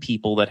find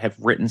people that have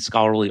written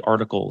scholarly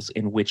articles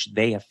in which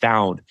they have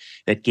found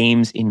that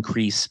games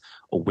increase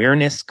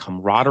awareness,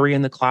 camaraderie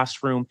in the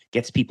classroom,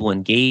 gets people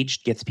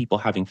engaged, gets people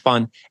having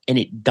fun, and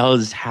it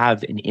does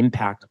have an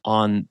impact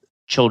on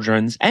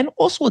children's and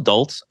also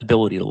adults'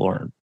 ability to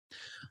learn.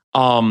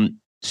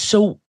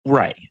 So,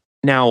 Ray,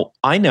 now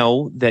I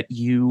know that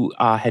you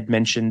had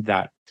mentioned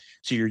that.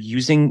 So you're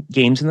using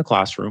games in the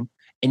classroom,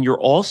 and you're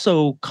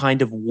also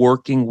kind of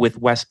working with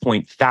West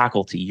Point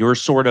faculty. You're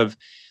sort of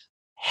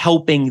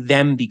helping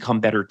them become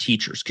better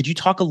teachers. Could you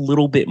talk a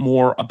little bit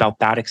more about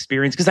that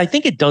experience? Because I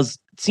think it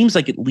seems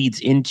like it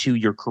leads into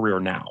your career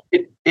now.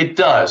 It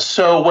does.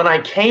 So when I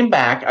came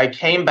back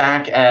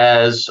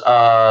as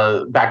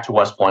back to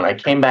West Point. I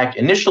came back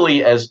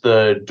initially as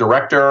the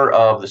director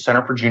of the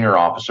Center for Junior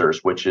Officers,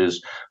 which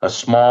is a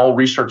small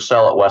research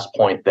cell at West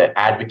Point that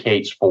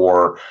advocates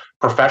for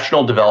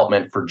professional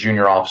development for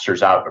junior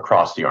officers out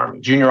across the Army.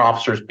 Junior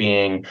officers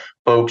being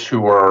folks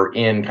who are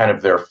in kind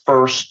of their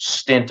first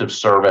stint of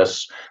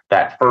service,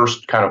 that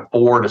first kind of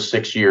 4 to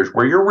 6 years,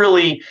 where you're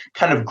really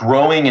kind of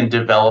growing and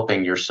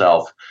developing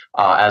yourself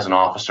as an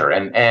officer.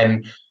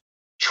 And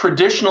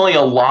traditionally,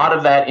 a lot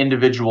of that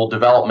individual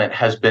development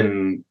has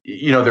been,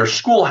 there's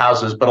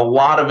schoolhouses, but a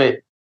lot of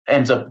it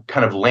ends up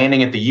kind of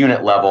landing at the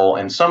unit level.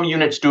 And some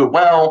units do it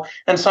well,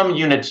 and some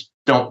units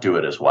don't do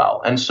it as well.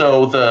 And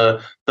so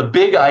the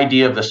big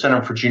idea of the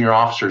Center for Junior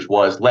Officers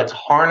was, let's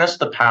harness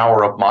the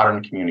power of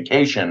modern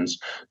communications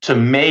to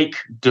make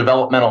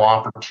developmental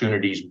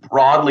opportunities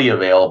broadly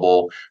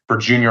available for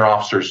junior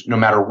officers, no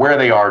matter where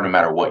they are, no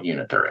matter what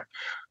unit they're in.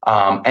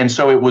 And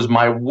so it was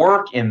my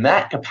work in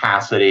that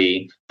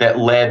capacity that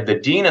led the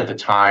dean at the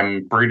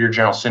time, Brigadier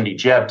General Cindy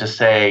Jebb, to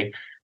say,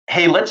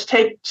 hey, let's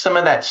take some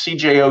of that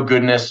CJO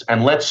goodness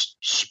and let's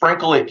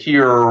sprinkle it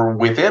here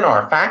within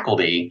our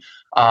faculty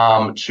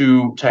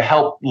to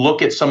help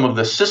look at some of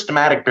the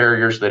systematic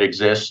barriers that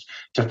exist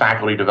to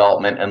faculty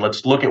development, and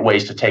let's look at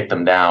ways to take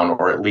them down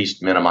or at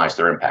least minimize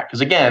their impact.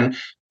 Because again,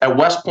 at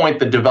West Point,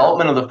 the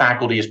development of the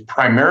faculty is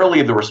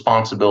primarily the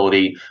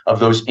responsibility of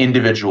those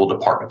individual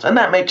departments. And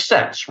that makes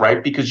sense,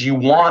 right? Because you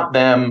want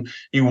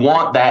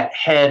that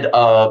head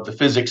of the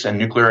physics and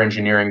nuclear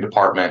engineering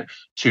department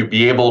to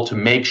be able to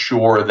make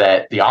sure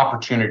that the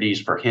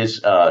opportunities for his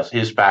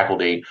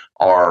faculty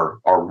are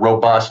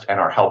robust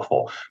and are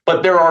helpful.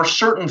 But there are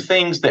certain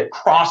things that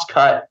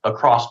cross-cut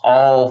across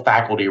all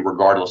faculty,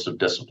 regardless of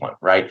discipline,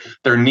 right?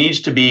 There needs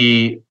to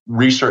be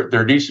research,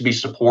 there needs to be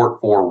support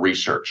for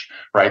research,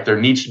 right? There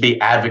needs to be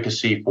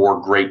advocacy for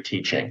great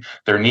teaching.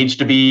 There needs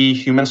to be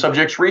human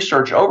subjects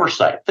research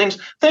oversight, things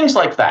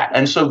like that.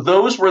 And so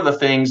those were the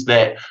things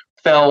that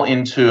fell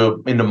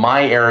into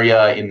my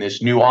area in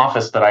this new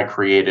office that I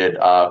created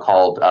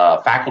called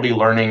Faculty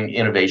Learning,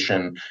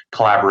 Innovation,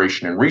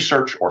 Collaboration, and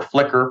Research, or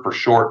FLICR for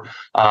short.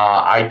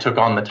 I took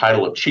on the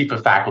title of Chief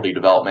of Faculty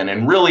Development,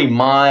 and really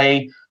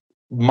my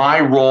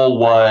role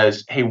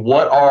was, hey,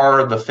 what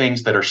are the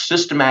things that are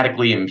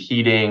systematically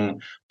impeding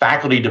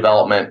faculty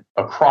development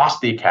across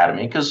the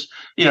academy? Because,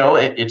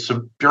 it's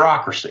a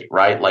bureaucracy,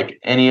 right? Like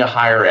any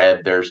higher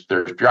ed, there's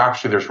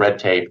bureaucracy, there's red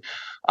tape.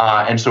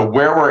 And so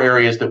where were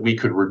areas that we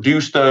could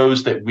reduce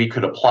those, that we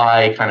could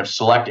apply kind of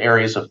select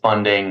areas of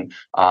funding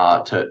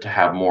to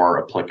have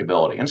more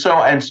applicability? And so,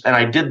 and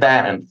I did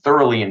that and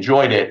thoroughly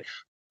enjoyed it.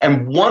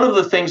 And one of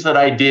the things that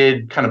I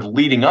did kind of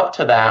leading up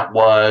to that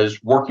was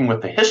working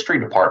with the history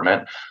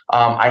department.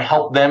 I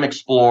helped them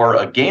explore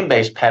a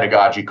game-based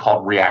pedagogy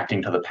called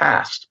Reacting to the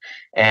Past,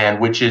 and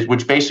which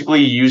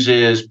basically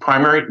uses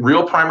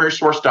real primary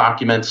source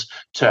documents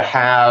to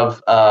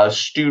have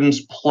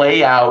students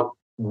play out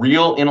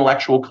real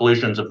intellectual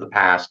collisions of the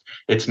past.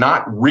 It's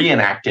not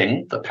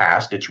reenacting the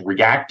past, it's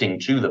reacting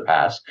to the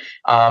past,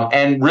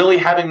 and really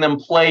having them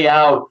play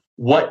out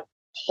what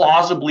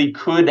plausibly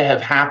could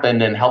have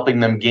happened and helping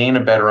them gain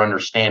a better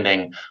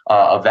understanding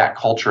of that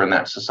culture and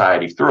that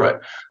society through it.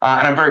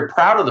 And I'm very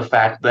proud of the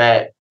fact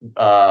that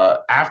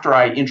after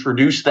I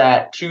introduced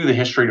that to the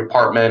history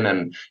department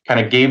and kind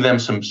of gave them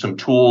some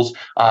tools,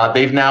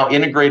 they've now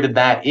integrated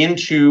that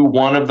into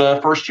one of the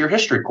first year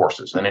history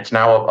courses. And it's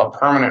now a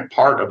permanent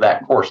part of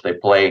that course. They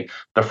play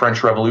the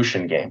French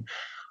Revolution game.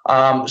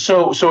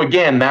 So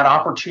again, that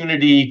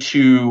opportunity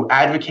to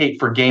advocate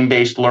for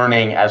game-based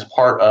learning as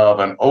part of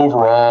an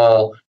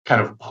overall kind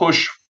of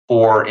push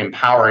for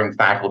empowering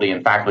faculty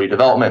and faculty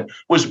development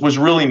was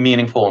really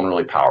meaningful and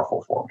really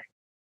powerful for me.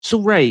 So,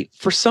 Ray,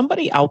 for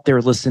somebody out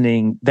there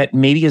listening that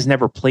maybe has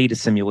never played a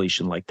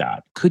simulation like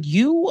that, could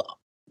you,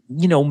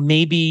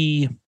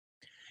 maybe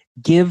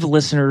give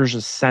listeners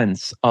a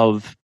sense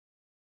of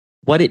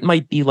what it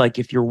might be like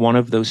if you're one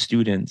of those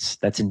students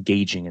that's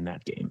engaging in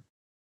that game?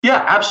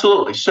 Yeah,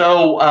 absolutely.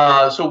 So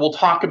we'll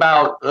talk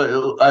about.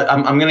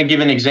 I'm going to give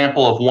an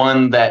example of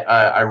one that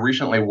I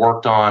recently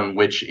worked on,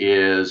 which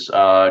is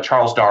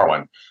Charles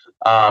Darwin.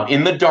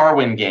 In the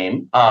Darwin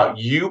game,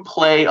 you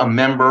play a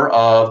member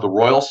of the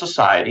Royal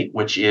Society,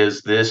 which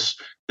is this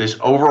this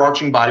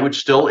overarching body, which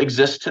still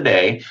exists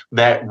today,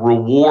 that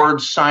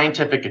rewards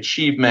scientific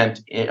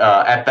achievement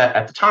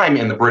at the time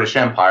in the British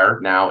Empire,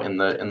 now in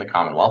the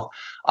Commonwealth,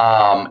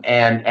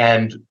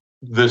 and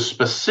the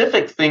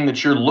specific thing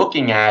that you're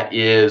looking at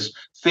is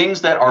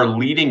things that are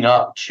leading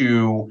up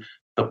to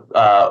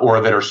or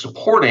that are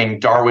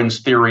supporting Darwin's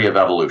theory of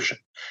evolution.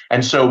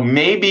 And so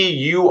maybe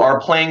you are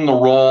playing the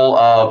role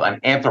of an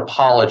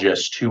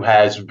anthropologist who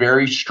has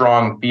very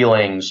strong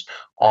feelings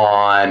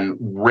on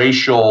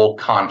racial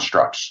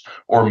constructs,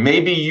 or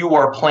maybe you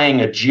are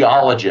playing a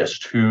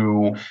geologist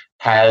who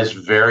has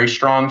very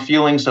strong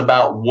feelings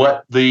about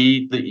what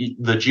the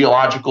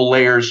geological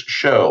layers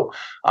show.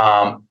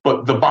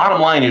 But the bottom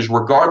line is,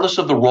 regardless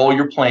of the role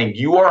you're playing,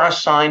 you are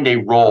assigned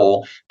a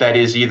role that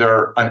is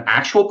either an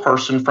actual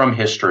person from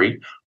history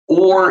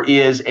or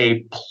is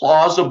a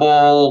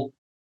plausible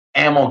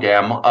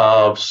amalgam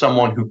of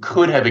someone who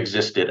could have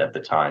existed at the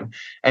time.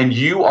 And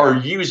you are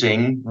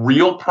using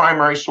real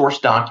primary source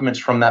documents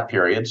from that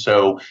period.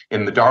 So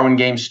in the Darwin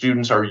Games,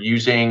 students are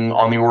using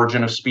On the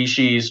Origin of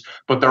Species,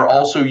 but they're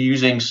also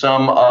using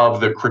some of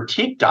the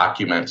critique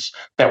documents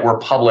that were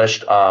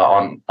published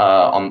on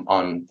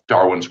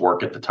Darwin's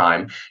work at the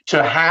time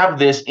to have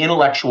this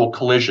intellectual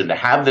collision, to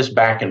have this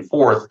back and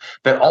forth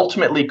that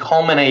ultimately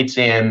culminates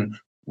in,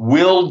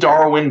 will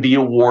Darwin be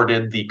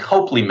awarded the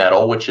Copley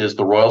Medal, which is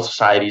the Royal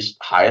Society's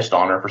highest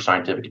honor for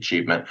scientific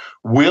achievement?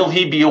 Will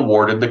he be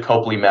awarded the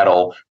Copley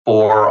Medal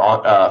for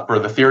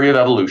the theory of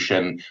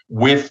evolution,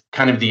 with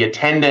kind of the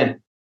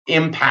attendant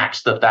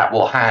impacts that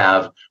will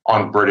have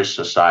on British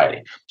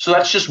society? So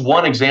that's just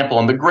one example.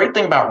 And the great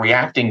thing about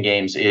reacting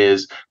games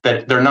is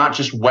that they're not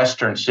just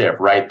Western Civ,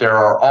 right? There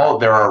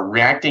are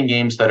reacting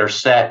games that are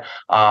set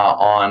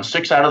on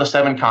 6 out of the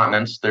 7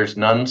 continents. There's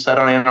none set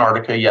on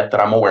Antarctica yet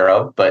that I'm aware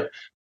of, but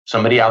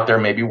somebody out there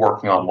may be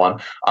working on one.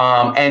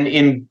 And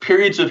in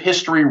periods of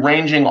history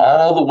ranging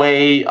all the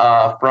way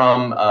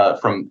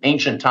from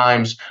ancient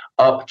times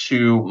up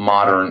to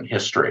modern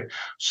history.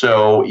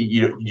 So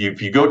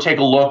if you go take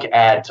a look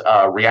at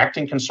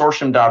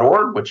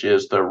reactingconsortium.org, which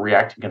is the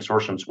Reacting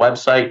Consortium's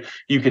website,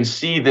 you can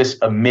see this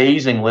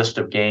amazing list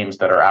of games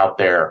that are out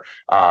there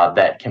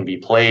that can be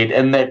played,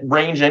 and that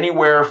range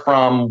anywhere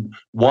from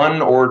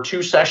 1 or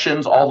 2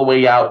 sessions all the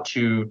way out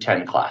to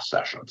 10 class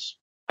sessions.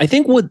 I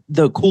think what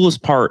the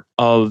coolest part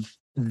of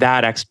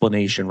that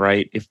explanation,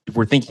 right, if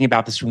we're thinking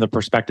about this from the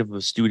perspective of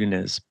a student,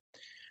 is,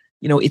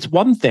 it's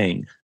one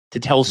thing to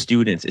tell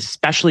students,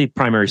 especially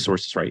primary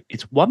sources, right?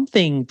 It's one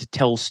thing to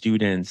tell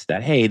students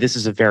that, hey, this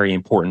is a very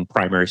important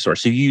primary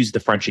source. So you use the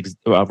French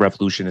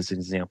Revolution as an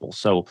example.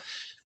 So,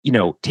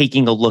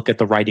 taking a look at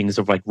the writings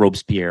of like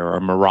Robespierre or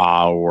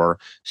Marat or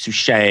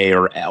Suchet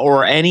or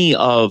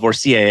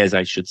Sieyès, as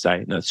I should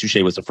say. No,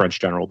 Suchet was a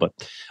French general, but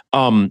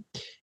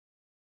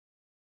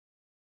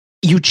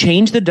you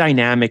change the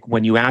dynamic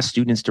when you ask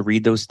students to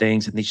read those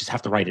things and they just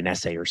have to write an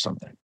essay or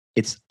something.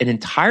 It's an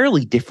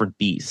entirely different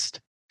beast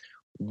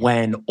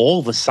when all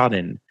of a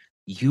sudden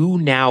you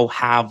now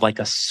have like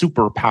a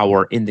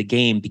superpower in the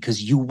game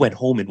because you went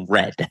home and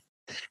read.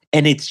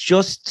 And it's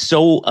just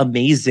so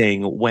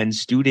amazing when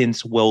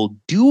students will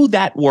do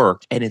that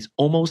work and it's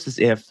almost as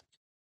if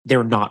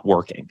they're not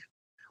working,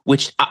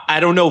 which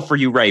I don't know for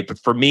you, Ray, but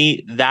for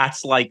me,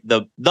 that's like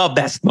the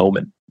best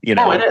moment,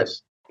 Oh, it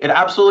is. It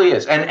absolutely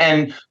is.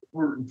 And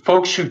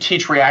folks who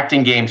teach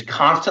reacting games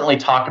constantly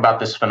talk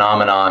about this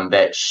phenomenon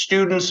that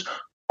students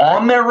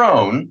on their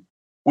own,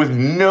 with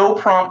no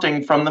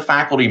prompting from the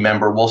faculty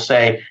member, will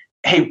say,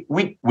 hey,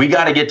 we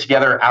got to get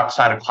together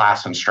outside of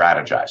class and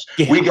strategize.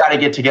 Yeah. We got to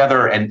get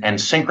together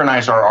and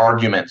synchronize our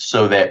arguments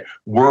so that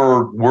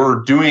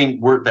we're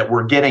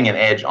getting an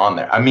edge on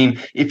there. I mean,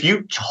 if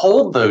you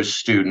told those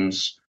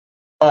students,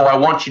 oh, I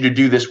want you to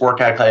do this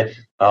work out of class,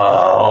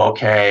 oh,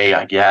 okay,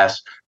 I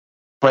guess.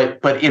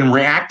 But in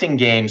reacting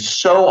games,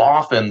 so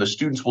often the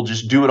students will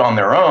just do it on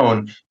their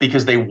own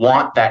because they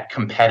want that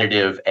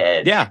competitive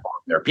edge on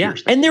their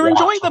peers. And they're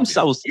enjoying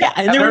themselves.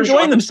 And they're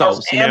enjoying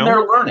themselves. And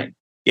they're learning.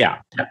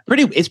 Yeah.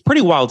 It's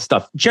pretty wild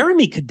stuff.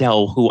 Jeremy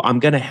Cadell, who I'm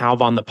going to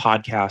have on the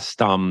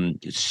podcast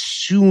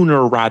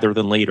sooner rather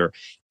than later,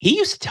 he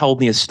used to tell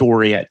me a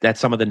story at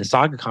some of the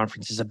Nasaga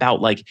conferences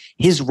about like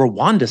his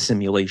Rwanda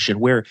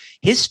simulation, where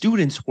his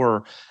students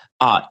were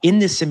in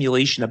this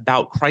simulation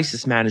about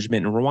crisis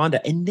management in Rwanda,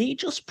 and they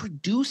just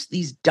produced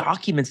these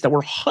documents that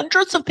were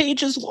hundreds of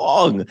pages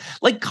long,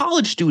 like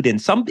college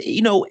students,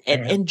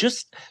 and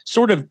just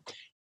sort of,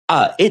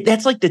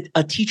 that's like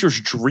a teacher's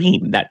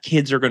dream that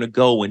kids are going to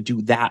go and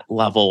do that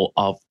level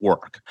of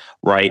work,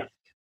 right?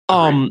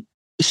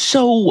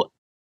 So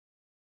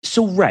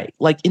right,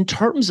 like in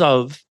terms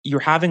of you're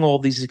having all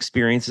these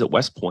experiences at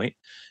West Point,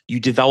 you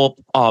develop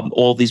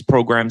all these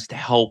programs to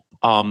help.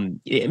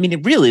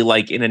 It really,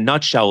 like in a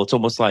nutshell, it's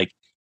almost like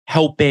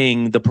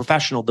helping the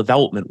professional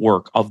development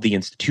work of the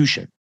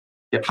institution.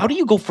 Yep. How do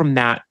you go from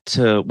that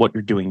to what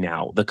you're doing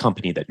now, the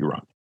company that you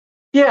run?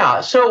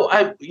 Yeah, so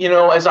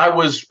as I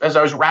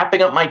was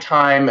wrapping up my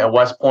time at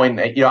West Point,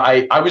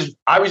 I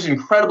was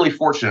incredibly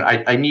fortunate.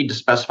 I need to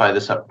specify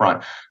this up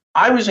front.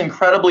 I was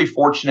incredibly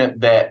fortunate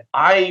that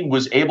I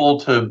was able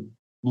to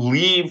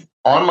leave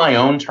on my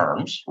own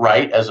terms,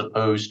 right, as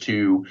opposed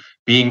to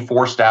being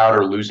forced out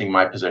or losing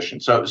my position.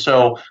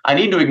 So I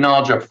need to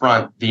acknowledge up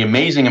front the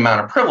amazing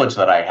amount of privilege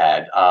that I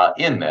had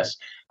in this.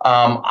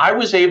 I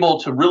was able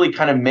to really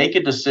kind of make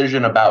a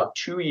decision about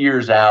 2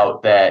 years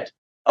out that,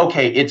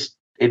 okay,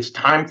 it's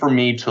time for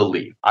me to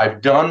leave.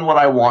 I've done what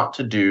I want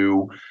to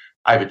do.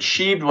 I've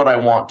achieved what I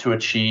want to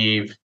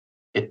achieve.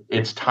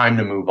 It's time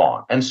to move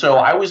on. And so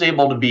I was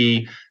able to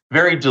be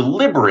very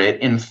deliberate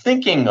in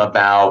thinking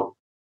about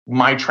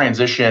my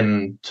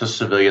transition to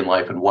civilian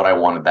life and what I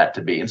wanted that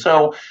to be. And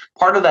so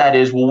part of that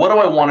is, well, what do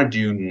I want to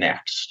do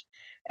next?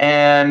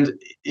 And,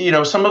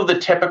 some of the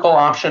typical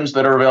options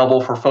that are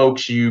available for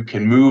folks, you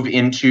can move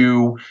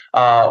into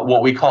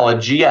what we call a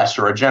GS,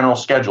 or a general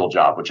schedule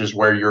job, which is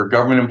where you're a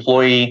government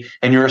employee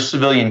and you're a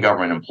civilian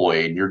government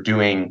employee and you're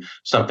doing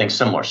something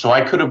similar. So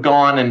I could have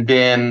gone and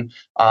been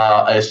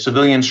a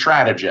civilian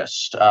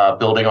strategist,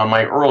 building on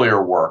my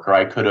earlier work, or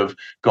I could have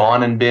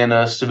gone and been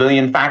a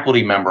civilian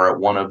faculty member at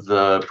one of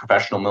the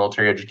professional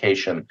military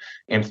education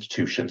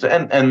institutions.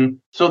 And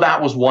so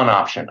that was one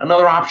option.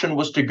 Another option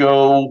was to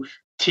go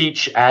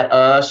teach at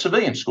a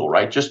civilian school,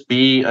 right? Just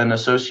be an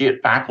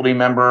associate faculty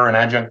member, an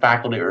adjunct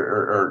faculty,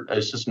 or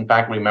assistant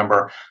faculty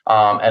member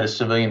at a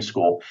civilian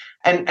school.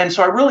 And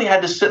so I really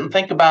had to sit and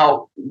think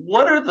about,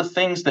 what are the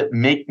things that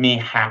make me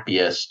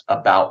happiest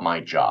about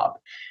my job?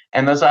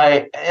 And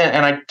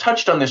I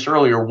touched on this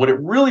earlier, what it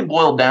really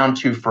boiled down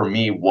to for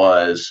me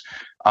was,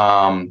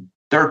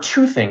 there are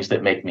two things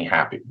that make me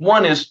happy.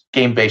 One is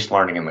game-based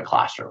learning in the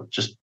classroom,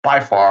 just by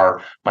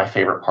far my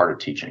favorite part of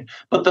teaching.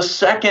 But the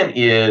second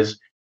is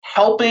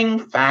helping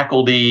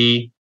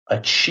faculty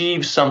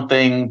achieve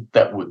something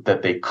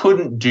that they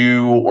couldn't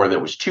do, or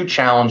that was too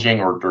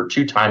challenging or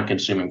too time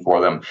consuming for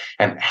them,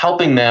 and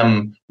helping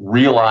them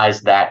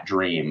realize that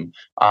dream.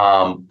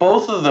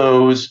 Both of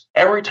those,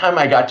 every time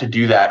I got to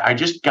do that, I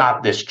just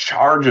got this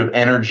charge of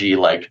energy,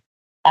 like,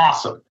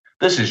 awesome,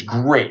 this is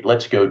great,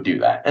 let's go do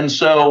that. And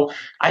so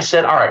I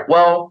said, all right,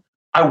 well,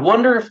 I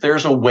wonder if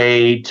there's a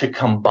way to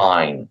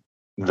combine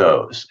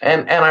those.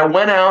 And I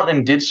went out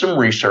and did some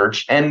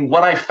research. And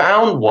what I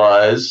found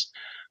was,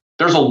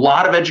 there's a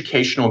lot of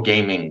educational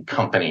gaming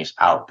companies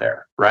out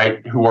there,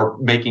 right, who are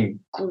making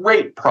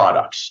great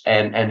products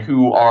and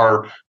who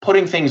are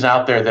putting things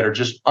out there that are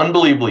just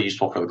unbelievably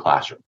useful for the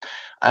classroom.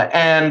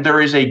 And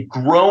there is a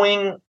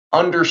growing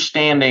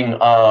understanding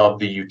of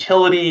the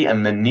utility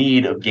and the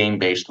need of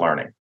game-based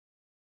learning.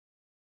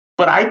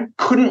 But I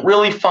couldn't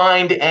really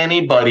find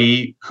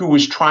anybody who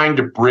was trying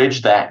to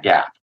bridge that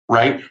gap,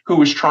 right? Who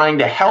was trying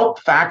to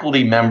help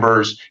faculty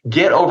members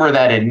get over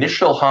that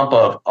initial hump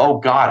of, oh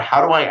God,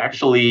 how do I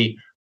actually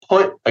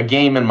put a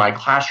game in my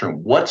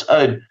classroom? What's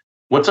a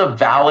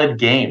valid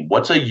game?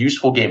 What's a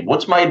useful game?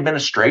 What's my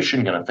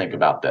administration going to think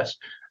about this?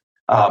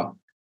 And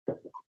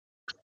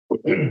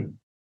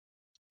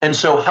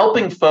so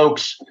helping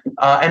folks,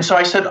 and so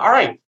I said, all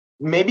right,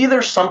 maybe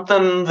there's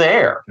something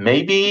there.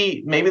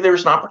 Maybe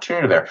there's an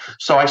opportunity there.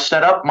 So I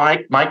set up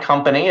my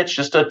company. It's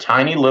just a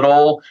tiny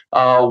little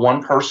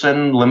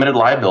one-person limited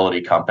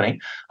liability company,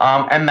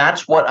 and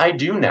that's what I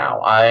do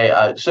now.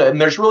 And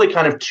there's really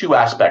kind of two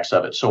aspects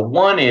of it. So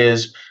one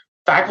is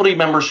faculty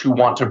members who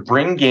want to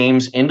bring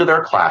games into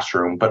their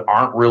classroom but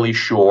aren't really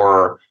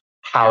sure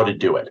how to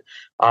do it.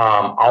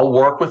 I'll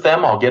work with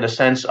them. I'll get a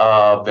sense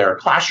of their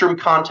classroom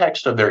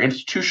context, of their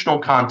institutional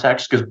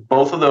context, because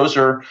both of those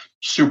are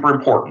super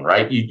important,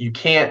 right? You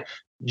can't,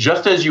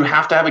 just as you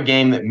have to have a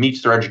game that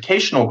meets their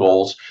educational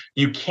goals,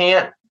 you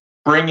can't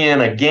bring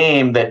in a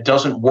game that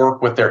doesn't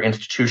work with their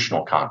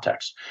institutional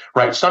context,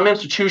 right? Some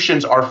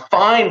institutions are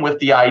fine with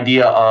the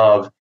idea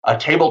of a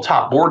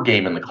tabletop board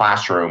game in the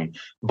classroom,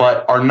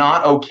 but are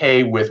not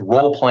okay with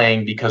role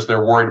playing because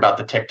they're worried about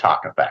the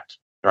TikTok effect.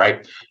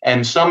 Right.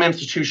 And some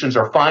institutions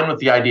are fine with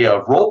the idea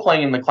of role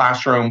playing in the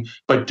classroom,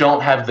 but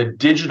don't have the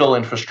digital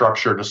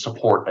infrastructure to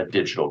support a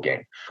digital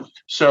game.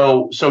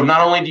 So not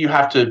only do you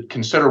have to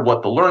consider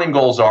what the learning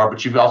goals are,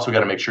 but you've also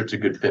got to make sure it's a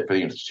good fit for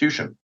the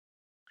institution.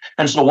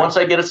 And so once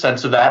I get a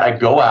sense of that, I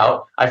go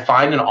out, I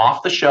find an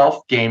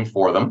off-the-shelf game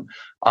for them,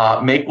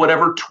 make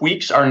whatever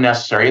tweaks are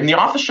necessary. And the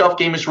off-the-shelf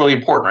game is really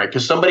important, right?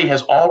 Because somebody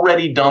has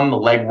already done the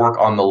legwork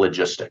on the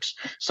logistics.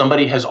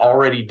 Somebody has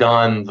already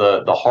done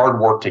the hard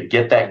work to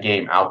get that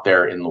game out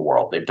there in the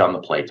world. They've done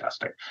the play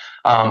testing.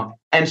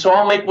 And so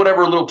I'll make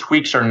whatever little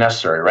tweaks are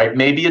necessary, right?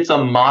 Maybe it's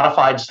a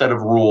modified set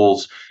of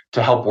rules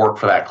to help work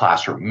for that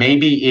classroom.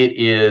 Maybe it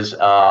is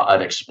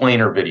an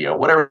explainer video,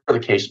 whatever the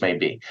case may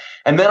be.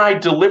 And then I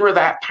deliver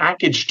that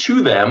package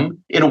to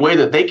them in a way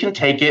that they can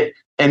take it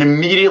and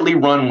immediately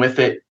run with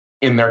it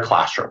in their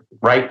classroom,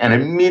 right? And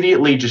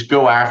immediately just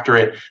go after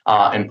it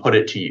and put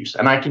it to use.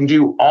 And I can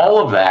do all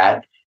of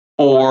that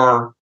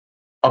for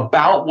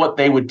about what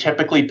they would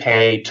typically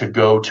pay to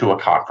go to a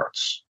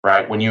conference,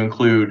 right? When you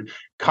include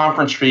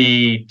conference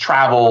fee,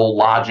 travel,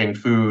 lodging,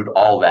 food,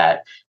 all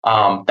that.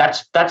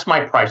 That's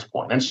my price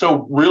point. And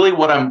so really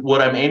what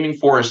I'm aiming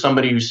for is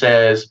somebody who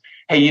says,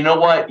 hey, you know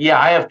what? Yeah,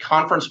 I have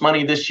conference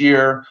money this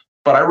year,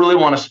 but I really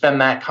want to spend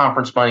that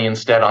conference money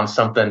instead on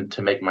something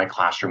to make my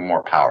classroom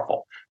more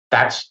powerful.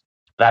 That's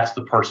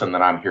the person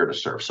that I'm here to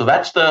serve. So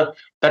that's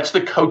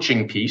the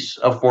coaching piece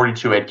of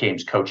 42 Ed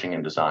Games coaching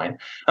and design.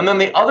 And then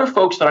the other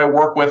folks that I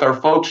work with are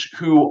folks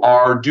who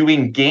are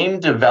doing game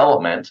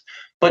development,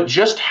 but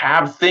just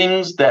have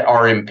things that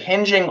are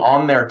impinging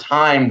on their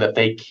time that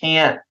they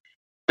can't,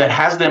 that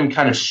has them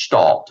kind of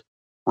stalled.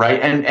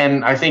 Right.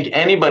 And I think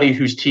anybody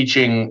who's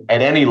teaching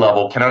at any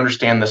level can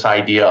understand this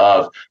idea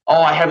of,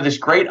 oh, I have this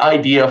great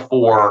idea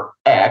for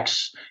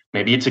X.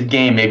 Maybe it's a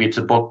game, maybe it's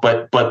a book,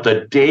 but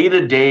the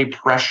day-to-day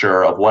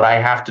pressure of what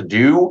I have to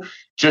do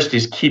just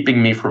is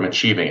keeping me from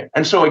achieving it.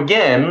 And so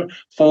again,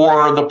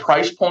 for the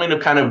price point of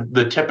kind of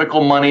the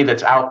typical money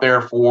that's out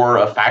there for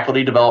a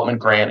faculty development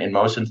grant in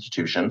most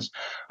institutions,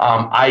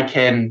 I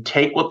can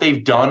take what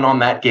they've done on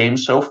that game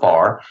so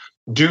far,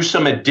 do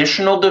some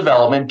additional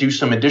development, do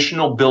some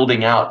additional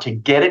building out to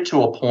get it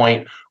to a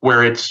point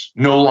where it's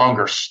no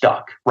longer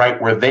stuck, right?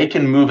 Where they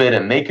can move it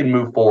and they can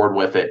move forward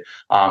with it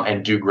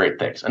and do great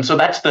things. And so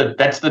that's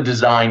the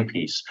design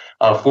piece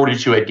of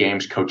 42 Ed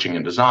Games coaching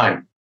and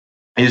design,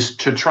 is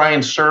to try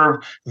and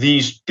serve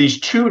these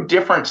two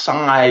different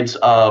sides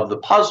of the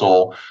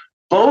puzzle,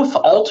 both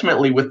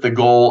ultimately with the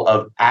goal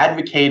of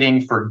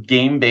advocating for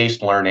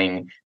game-based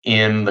learning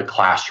in the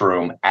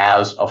classroom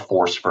as a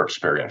force for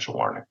experiential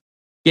learning.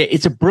 Yeah,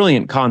 it's a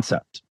brilliant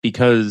concept,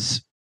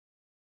 because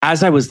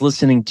as I was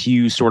listening to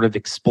you sort of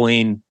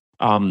explain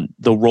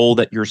the role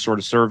that you're sort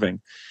of serving,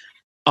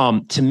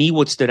 to me,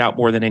 what stood out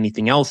more than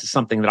anything else is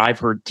something that I've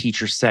heard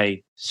teachers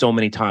say so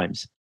many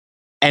times.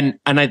 And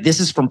this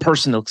is from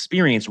personal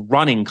experience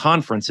running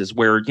conferences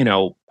where,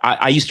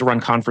 I used to run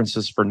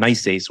conferences for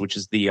NICEACE, which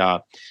is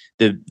the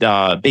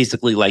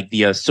basically like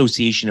the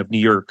Association of New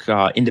York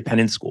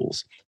Independent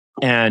Schools.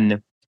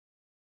 And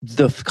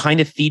the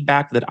kind of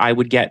feedback that I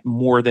would get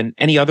more than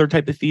any other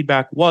type of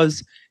feedback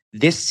was,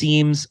 this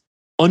seems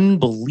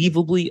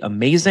unbelievably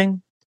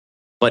amazing,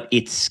 but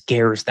it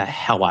scares the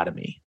hell out of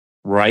me,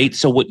 right?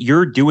 So what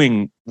you're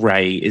doing,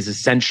 Ray, is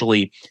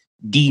essentially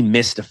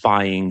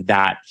demystifying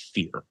that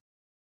fear.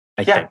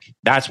 I think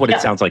that's what it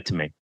sounds like to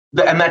me.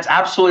 And that's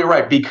absolutely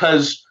right,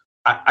 because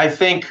I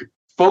think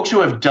folks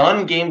who have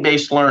done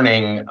game-based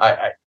learning,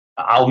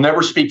 I'll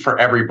never speak for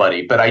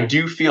everybody, but I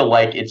do feel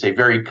like it's a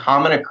very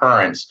common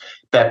occurrence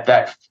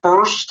that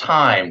first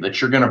time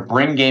that you're going to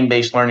bring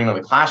game-based learning to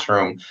the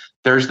classroom,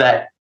 there's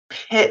that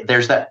pit,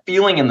 there's that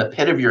feeling in the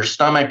pit of your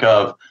stomach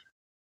of,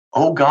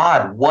 oh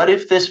God, what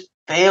if this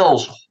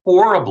fails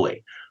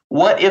horribly?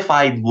 What if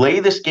I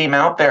lay this game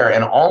out there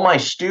and all my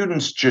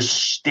students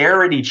just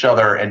stare at each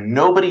other and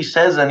nobody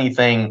says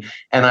anything,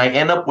 and I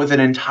end up with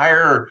an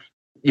entire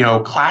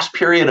class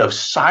period of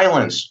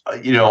silence?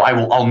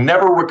 I'll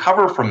never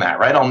recover from that,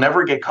 right? I'll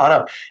never get caught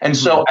up. And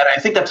so, and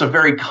I think that's a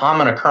very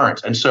common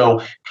occurrence. And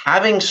so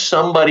having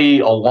somebody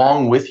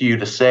along with you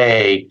to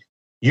say,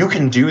 you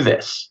can do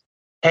this.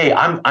 Hey,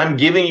 I'm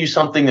giving you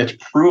something that's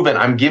proven.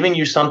 I'm giving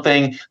you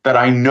something that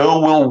I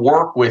know will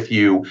work with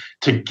you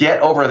to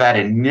get over that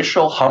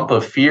initial hump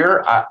of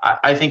fear,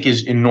 I think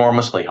is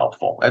enormously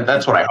helpful. And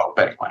that's what I hope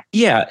anyway.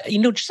 Yeah.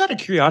 Just out of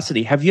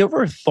curiosity, have you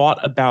ever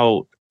thought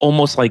about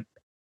almost like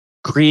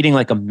creating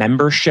like a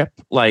membership,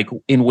 like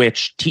in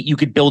which you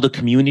could build a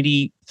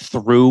community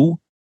through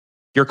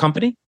your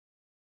company?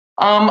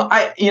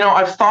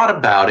 I've thought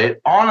about it.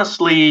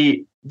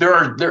 Honestly, there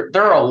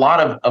are a lot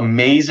of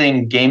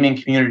amazing gaming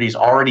communities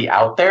already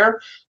out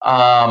there.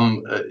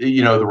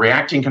 The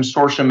Reacting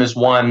Consortium is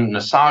one.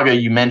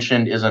 Nasaga, you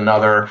mentioned, is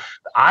another.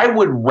 I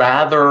would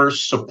rather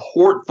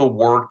support the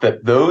work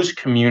that those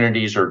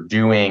communities are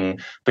doing,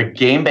 the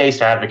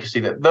game-based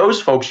advocacy that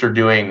those folks are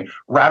doing,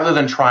 rather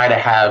than try to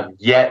have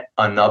yet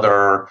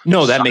another.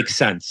 No, that makes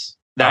sense.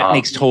 That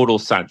makes total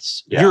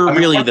sense. Yeah. You're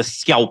really the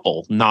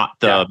scalpel, not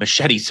the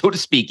machete, so to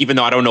speak, even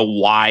though I don't know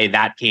why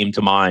that came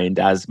to mind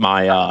as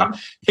my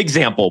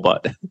example,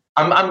 but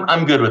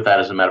I'm good with that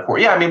as a metaphor.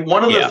 Yeah, I mean,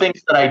 one of the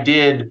things that I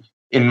did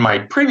in my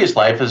previous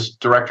life as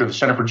director of the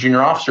Center for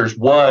Junior Officers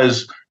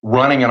was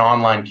running an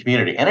online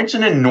community. And it's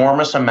an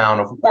enormous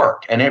amount of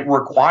work, and it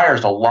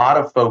requires a lot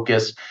of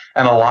focus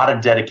and a lot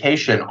of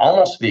dedication,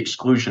 almost to the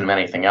exclusion of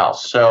anything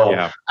else.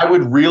 So I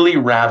would really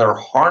rather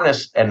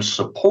harness and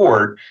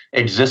support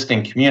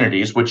existing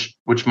communities, which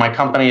my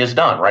company has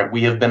done, right?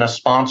 We have been a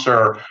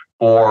sponsor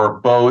for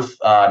both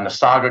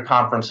Nasaga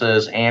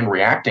conferences and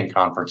Reacting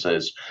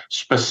conferences,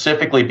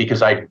 specifically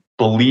because I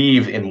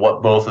believe in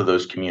what both of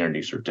those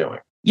communities are doing.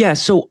 Yeah.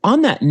 So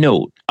on that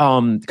note,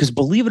 because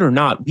believe it or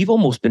not, we've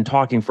almost been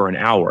talking for an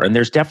hour, and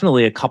there's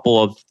definitely a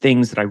couple of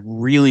things that I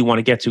really want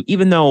to get to,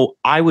 even though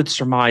I would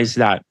surmise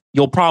that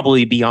you'll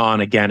probably be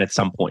on again at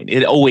some point.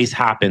 It always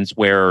happens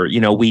where,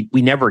 we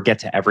never get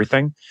to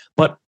everything.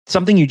 But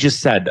something you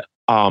just said,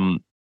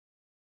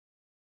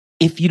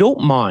 if you don't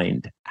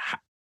mind,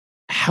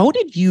 how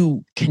did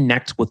you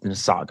connect with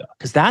Nasaga?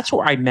 Because that's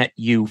where I met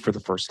you for the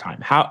first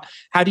time. How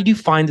did you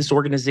find this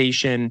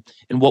organization,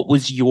 and what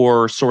was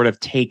your sort of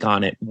take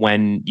on it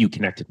when you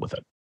connected with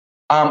it?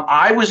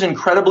 I was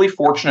incredibly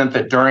fortunate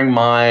that during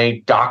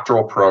my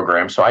doctoral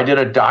program, so I did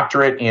a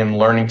doctorate in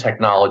learning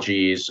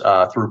technologies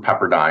through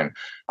Pepperdine.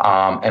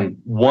 And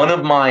one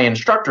of my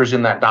instructors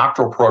in that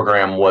doctoral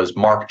program was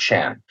Mark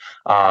Chen,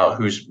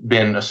 who's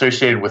been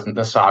associated with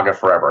Nasaga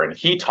forever. And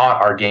he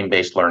taught our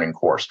game-based learning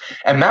course.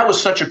 And that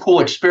was such a cool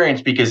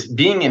experience because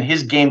being in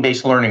his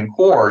game-based learning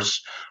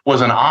course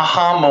was an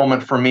aha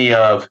moment for me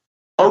of,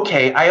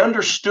 okay, I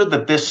understood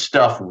that this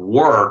stuff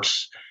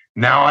works.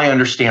 Now I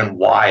understand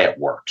why it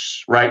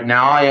works, right?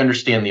 Now I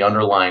understand the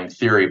underlying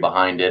theory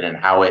behind it and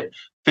how it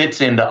fits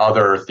into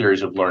other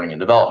theories of learning and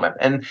development.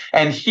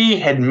 And he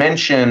had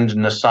mentioned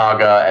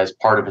Nasaga as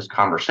part of his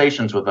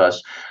conversations with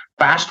us.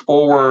 Fast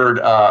forward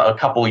a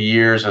couple of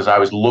years as I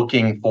was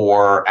looking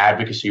for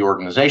advocacy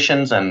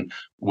organizations and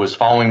was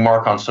following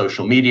Mark on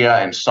social media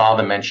and saw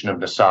the mention of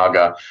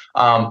Nasaga.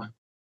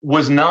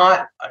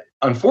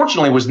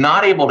 Unfortunately, was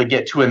not able to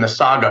get to a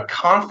Nasaga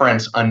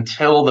conference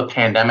until the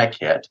pandemic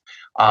hit.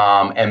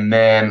 And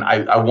then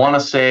I want to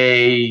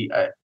say,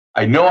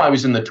 I know I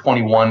was in the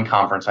 21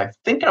 conference. I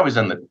think I was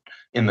in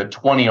the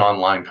 20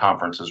 online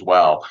conference as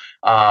well.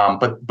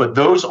 But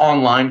those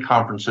online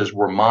conferences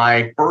were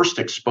my first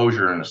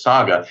exposure to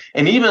Nasaga.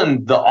 And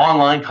even the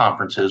online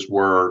conferences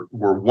were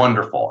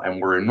wonderful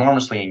and were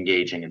enormously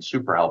engaging and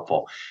super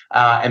helpful.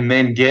 And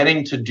then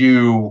getting to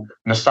do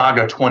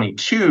Nasaga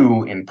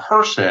 22 in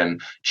person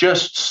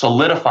just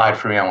solidified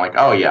for me. I'm like,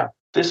 oh yeah,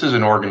 this is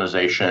an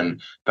organization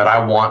that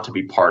I want to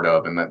be part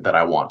of and that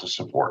I want to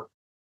support.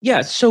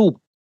 Yeah. So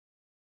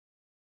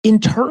in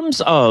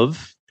terms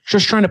of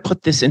just trying to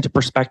put this into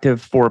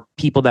perspective for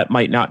people that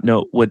might not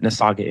know what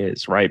Nasaga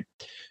is, right?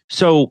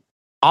 So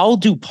I'll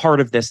do part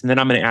of this and then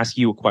I'm going to ask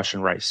you a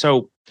question, right?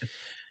 So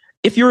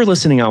if you're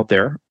listening out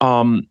there,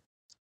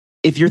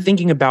 if you're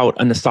thinking about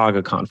a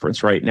Nasaga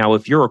conference right now,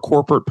 if you're a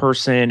corporate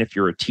person, if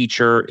you're a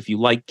teacher, if you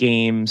like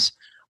games,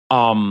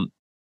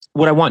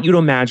 what I want you to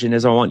imagine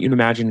is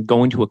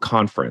going to a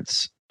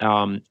conference.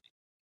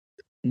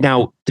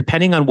 Now,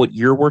 depending on what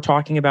year we're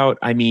talking about,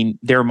 I mean,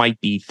 there might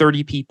be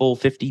 30 people,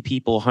 50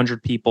 people,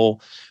 100 people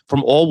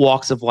from all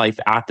walks of life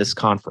at this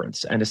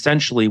conference. And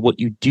essentially what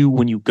you do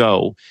when you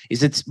go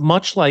is it's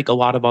much like a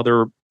lot of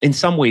other, in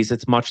some ways,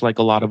 it's much like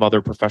a lot of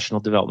other professional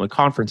development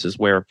conferences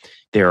where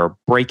there are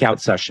breakout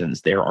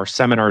sessions, there are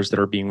seminars that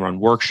are being run,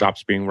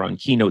 workshops being run,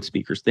 keynote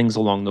speakers, things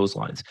along those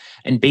lines.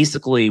 And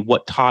basically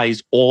what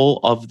ties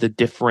all of the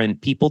different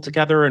people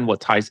together and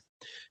what ties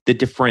the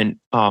different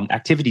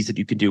activities that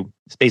you can do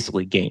is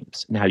basically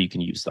games and how you can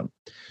use them.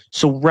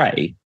 So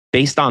Ray,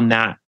 based on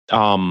that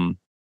kind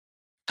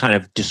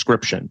of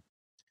description,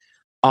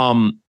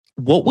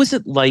 what was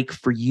it like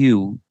for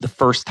you the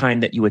first time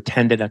that you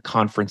attended a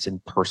conference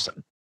in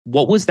person?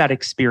 What was that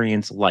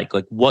experience like?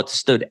 Like what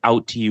stood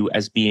out to you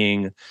as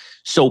being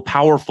so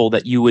powerful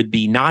that you would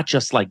be not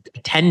just like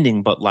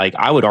attending, but like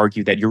I would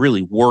argue that you're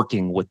really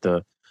working with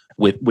the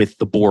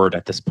board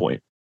at this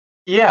point?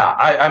 Yeah,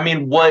 I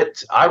mean,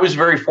 what I was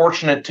very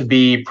fortunate to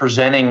be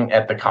presenting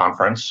at the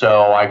conference.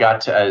 So I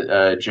got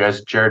to,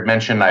 as Jared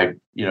mentioned, I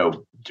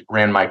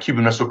ran my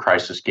Cuban Missile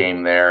Crisis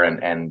game there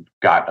and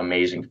got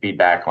amazing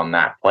feedback on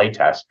that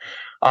playtest.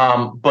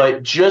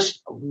 But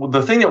just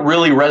the thing that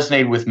really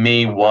resonated with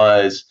me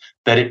was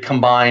that it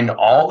combined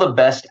all the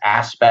best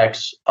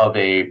aspects of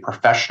a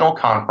professional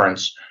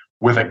conference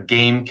with a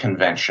game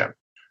convention.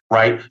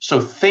 Right. So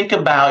think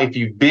about if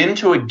you've been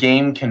to a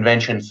game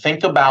convention,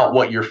 think about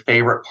what your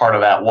favorite part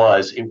of that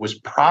was. It was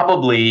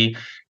probably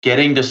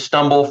getting to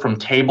stumble from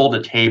table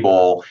to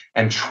table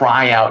and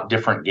try out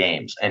different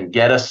games and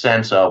get a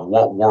sense of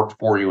what worked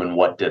for you and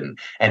what didn't.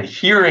 And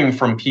hearing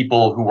from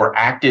people who were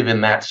active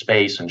in that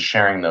space and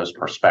sharing those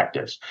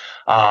perspectives.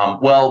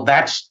 Well,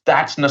 that's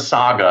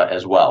Nasaga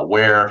as well,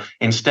 where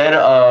instead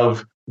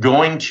of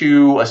going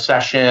to a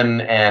session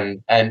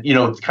and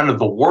kind of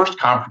the worst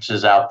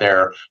conferences out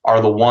there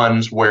are the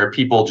ones where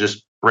people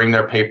just bring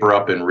their paper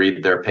up and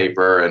read their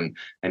paper and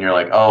you're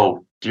like,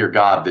 oh dear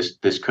God,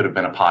 this could have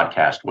been a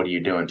podcast. What are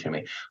you doing to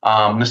me?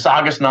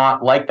 Nasaga's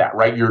not like that,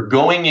 right? You're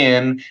going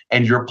in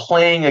and you're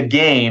playing a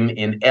game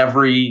in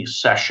every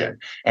session.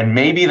 And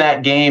maybe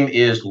that game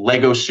is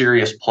Lego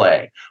Serious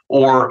Play,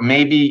 or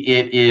maybe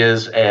it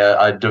is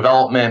a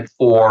development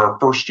for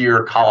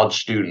first-year college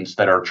students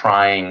that are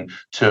trying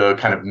to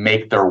kind of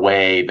make their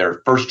way,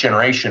 their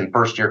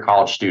first-year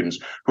college students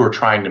who are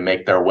trying to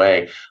make their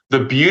way.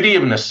 The beauty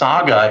of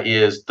Nasaga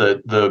is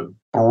the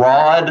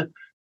broad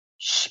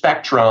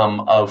spectrum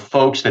of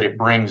folks that it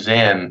brings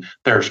in.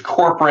 There's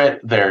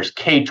corporate, there's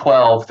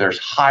K-12, there's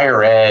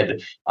higher ed.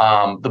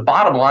 The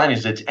bottom line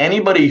is it's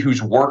anybody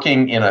who's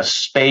working in a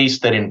space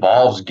that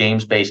involves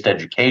games-based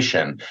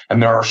education,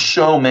 and there are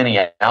so many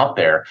out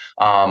there.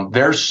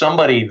 There's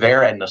somebody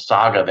there at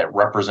Nasaga that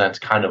represents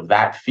kind of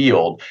that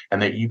field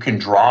and that you can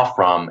draw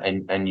from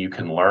and you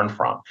can learn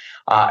from.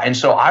 And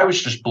so I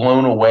was just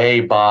blown away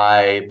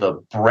by the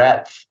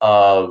breadth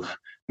of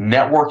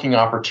networking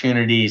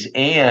opportunities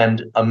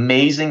and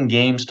amazing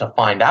games to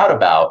find out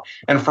about.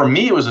 And for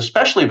me, it was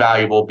especially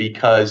valuable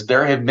because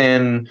there have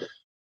been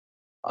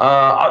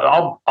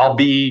I'll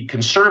be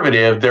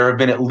conservative. There have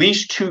been at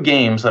least two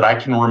games that I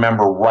can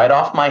remember right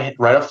off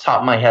the top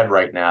of my head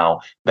right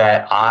now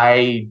that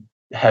I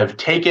have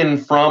taken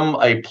from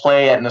a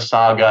play at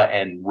Nasaga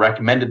and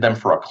recommended them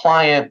for a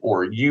client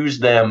or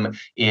used them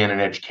in an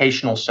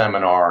educational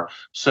seminar.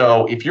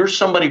 So if you're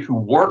somebody who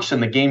works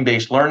in the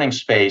game-based learning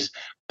space,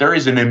 there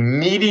is an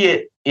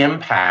immediate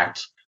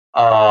impact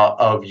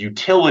of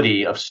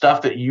utility of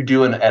stuff that you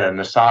do at a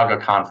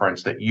Nasaga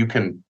conference that you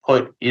can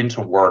put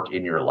into work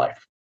in your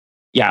life.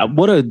 Yeah,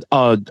 what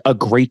a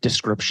great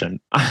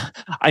description.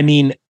 I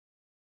mean,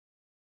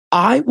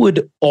 I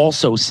would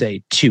also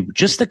say too,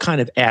 just to kind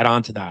of add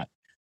on to that,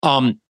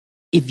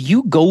 if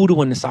you go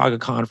to a Nasaga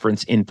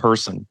conference in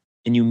person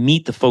and you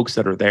meet the folks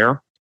that are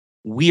there,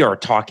 we are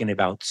talking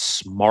about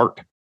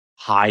smart,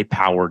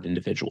 high-powered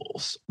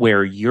individuals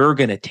where you're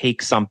going to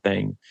take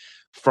something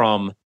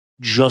from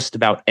just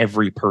about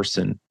every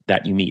person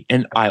that you meet.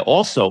 And I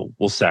also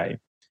will say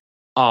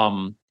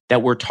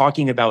that we're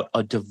talking about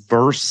a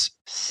diverse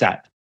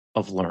set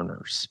of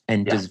learners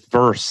and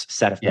diverse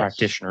set of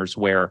practitioners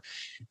where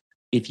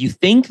if you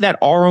think that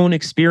our own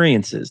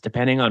experiences,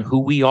 depending on who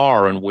we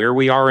are and where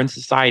we are in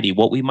society,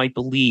 what we might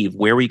believe,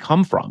 where we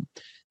come from,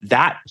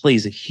 that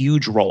plays a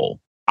huge role,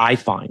 I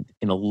find,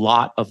 in a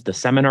lot of the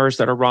seminars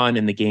that are run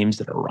and the games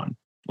that are run,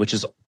 which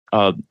is,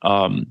 I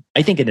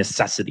think, a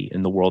necessity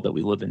in the world that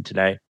we live in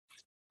today.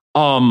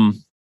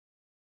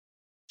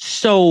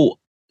 So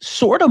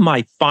sort of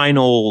my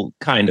final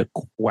kind of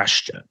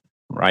question,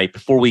 right,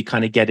 before we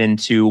kind of get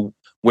into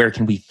where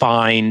can we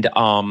find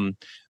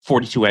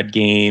 42 Ed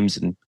games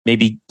and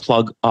maybe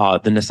plug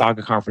the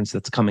Nasaga conference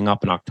that's coming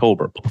up in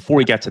October. But before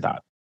we get to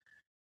that,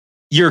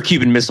 your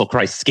Cuban Missile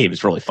Crisis game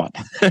is really fun.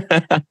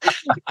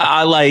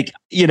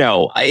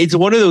 It's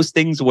one of those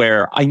things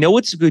where I know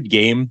it's a good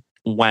game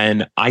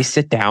when I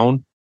sit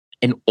down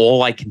and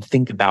all I can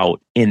think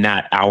about in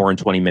that hour and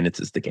 20 minutes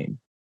is the game,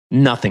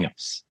 nothing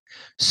else.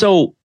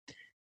 So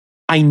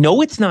I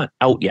know it's not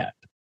out yet,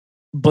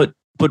 but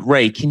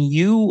Ray, can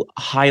you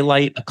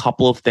highlight a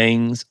couple of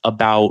things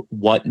about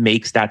what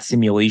makes that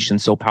simulation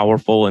so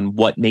powerful and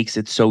what makes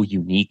it so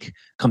unique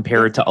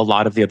compared to a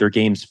lot of the other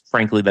games,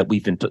 frankly, that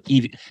we've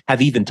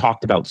have even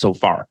talked about so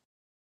far?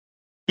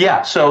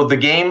 Yeah, so the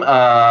game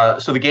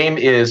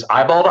is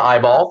Eyeball to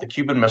Eyeball, the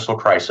Cuban Missile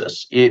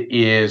Crisis. It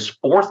is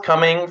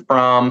forthcoming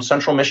from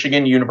Central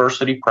Michigan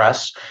University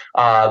Press.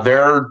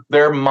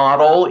 Their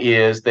model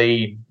is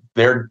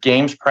their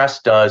games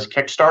press does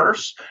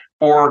Kickstarters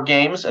for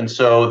games. And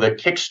so the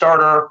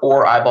Kickstarter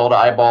for Eyeball to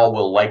Eyeball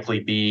will likely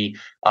be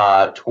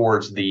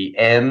towards the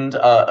end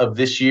of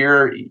this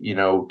year. You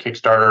know,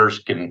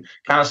 Kickstarters can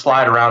kind of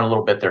slide around a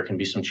little bit. There can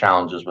be some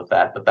challenges with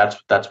that, but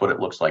that's what it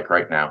looks like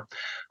right now.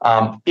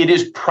 It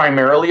is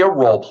primarily a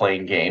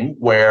role-playing game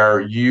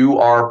where you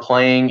are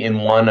playing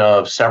in one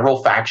of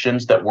several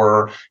factions that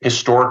were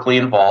historically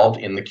involved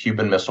in the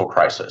Cuban Missile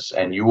Crisis.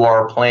 And you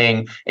are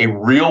playing a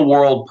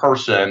real-world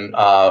person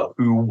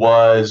who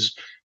was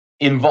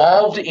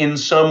involved in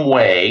some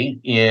way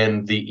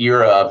in the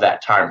era of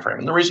that time frame.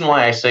 And the reason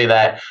why I say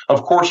that,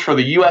 of course, for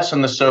the US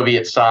and the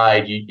Soviet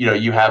side,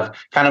 you have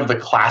kind of the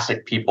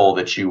classic people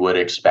that you would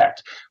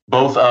expect.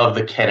 Both of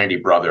the Kennedy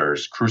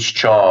brothers,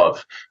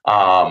 Khrushchev,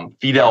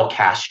 Fidel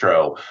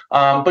Castro,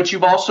 but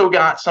you've also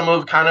got some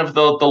of kind of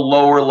the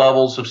lower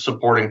levels of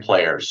supporting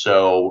players.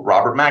 So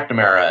Robert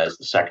McNamara as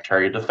the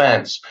Secretary of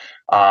Defense,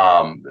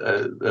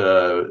 Andrei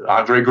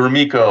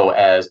Gromyko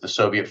as the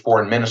Soviet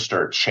foreign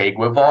minister, Che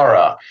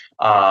Guevara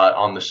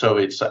on the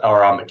Soviet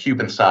or on the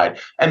Cuban side,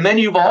 and then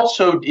you've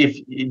also, if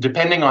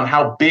depending on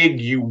how big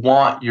you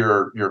want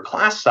your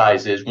class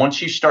size is,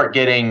 once you start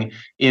getting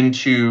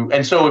into,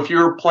 and so if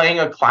you're playing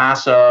a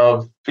class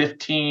of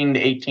 15 to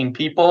 18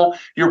 people,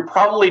 you're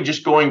probably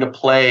just going to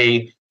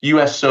play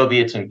U.S.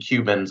 Soviets and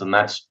Cubans, and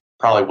that's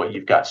probably what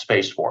you've got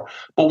space for.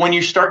 But when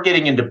you start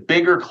getting into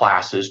bigger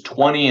classes,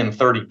 20 and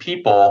 30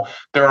 people,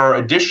 there are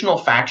additional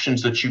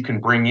factions that you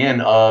can bring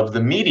in of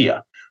the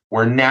media,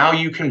 where now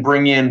you can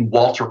bring in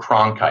Walter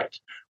Cronkite,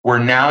 where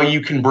now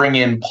you can bring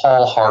in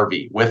Paul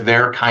Harvey with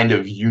their kind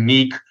of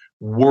unique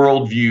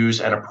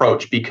worldviews and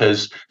approach,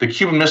 because the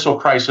Cuban Missile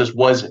Crisis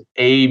was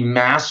a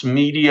mass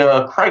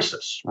media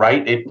crisis,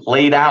 right? It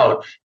played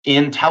out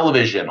in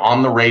television,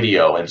 on the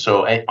radio, and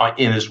so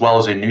in as well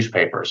as in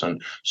newspapers.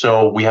 And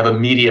so we have a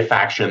media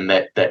faction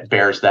that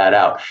bears that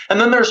out.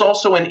 And then there's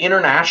also an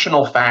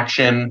international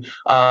faction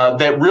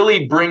that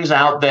really brings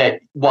out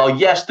that while,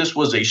 yes, this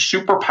was a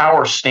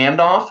superpower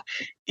standoff,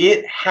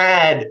 it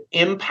had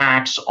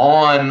impacts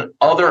on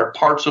other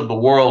parts of the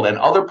world, and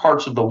other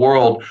parts of the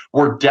world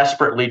were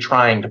desperately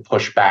trying to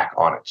push back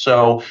on it.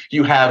 So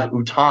you have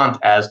Uttant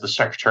as the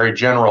Secretary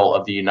General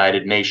of the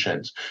United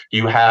Nations.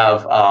 You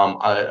have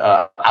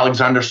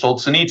Alexander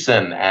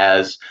Solzhenitsyn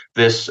as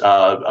this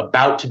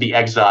about to be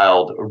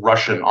exiled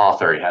Russian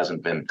author. He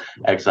hasn't been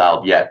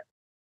exiled yet.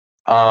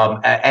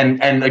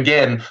 And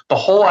again, the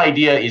whole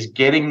idea is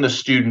getting the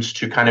students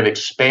to kind of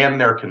expand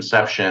their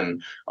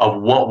conception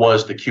of what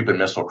was the Cuban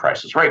Missile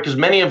Crisis, right? Because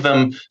many of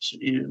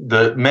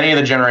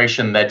the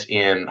generation that's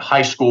in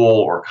high school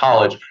or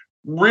college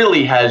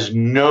really has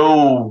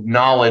no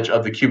knowledge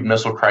of the Cuban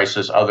Missile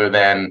Crisis other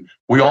than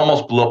we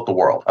almost blew up the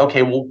world.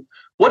 Okay, well,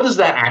 what does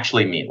that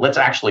actually mean? Let's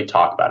actually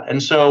talk about it.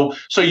 And so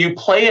you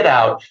play it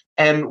out.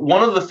 And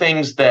one of the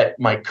things that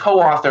my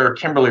co-author,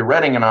 Kimberly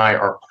Redding, and I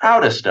are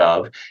proudest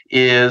of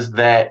is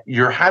that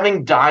you're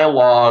having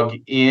dialogue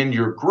in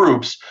your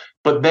groups,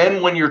 but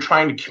then when you're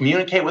trying to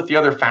communicate with the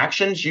other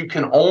factions, you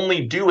can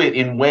only do it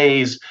in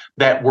ways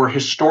that were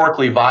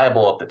historically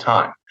viable at the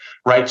time.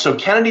 Right. So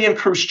Kennedy and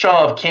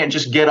Khrushchev can't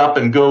just get up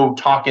and go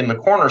talk in the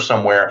corner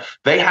somewhere.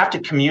 They have to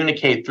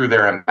communicate through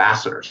their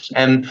ambassadors.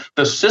 And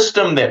the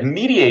system that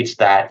mediates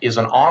that is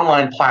an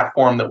online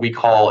platform that we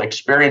call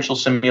experiential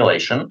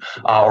simulation,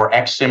 or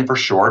XSIM for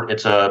short.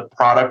 It's a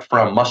product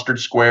from Mustard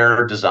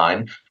Square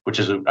Design, which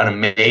is an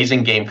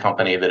amazing game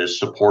company that is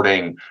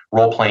supporting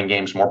role-playing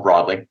games more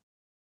broadly.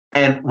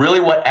 And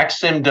really what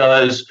XSIM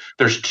does,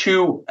 there's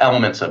two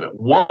elements of it.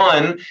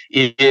 One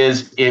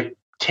is it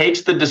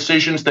takes the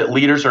decisions that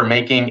leaders are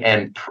making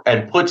and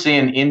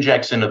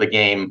injects into the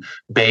game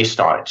based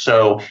on it.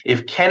 So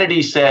if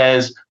Kennedy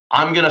says,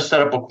 I'm going to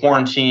set up a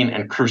quarantine,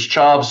 and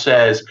Khrushchev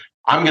says,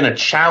 I'm going to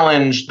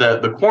challenge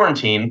the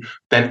quarantine,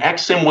 then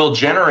XSIM will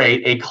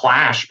generate a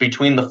clash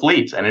between the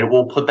fleets, and it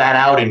will put that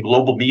out in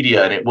global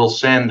media, and it will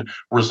send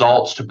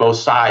results to both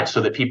sides so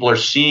that people are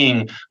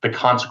seeing the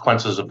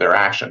consequences of their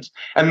actions.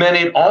 And then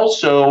it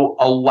also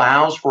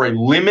allows for a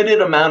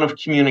limited amount of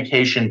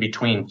communication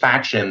between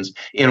factions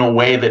in a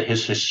way that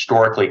is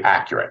historically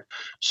accurate.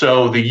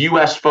 So the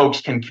US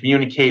folks can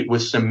communicate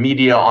with some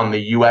media on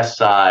the US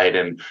side,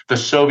 and the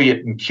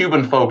Soviet and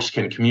Cuban folks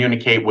can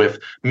communicate with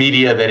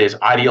media that is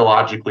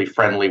ideologically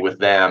friendly with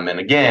them. And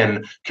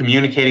again,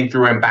 communicating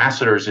through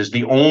ambassadors is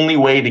the only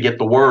way to get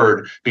the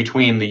word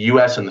between the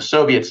US and the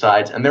Soviet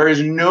sides. And there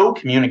is no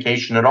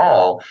communication at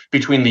all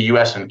between the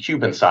US and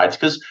Cuban sides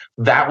because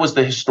that was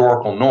the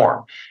historical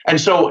norm.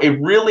 And so it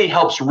really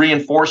helps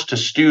reinforce to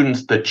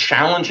students the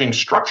challenging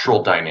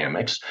structural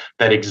dynamics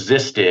that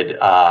existed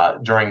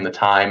during the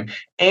time.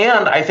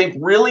 And I think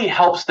really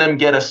helps them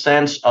get a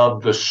sense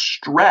of the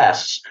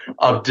stress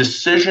of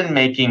decision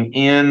making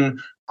in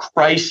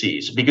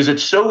crises, because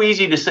it's so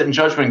easy to sit in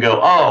judgment and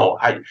go,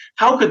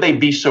 how could they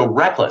be so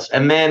reckless?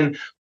 And then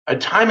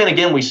time and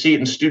again, we see it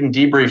in student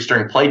debriefs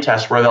during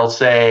playtests where they'll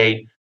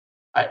say,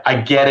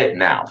 I get it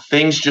now.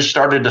 Things just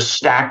started to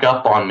stack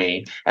up on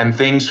me, and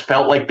things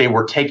felt like they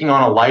were taking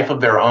on a life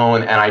of their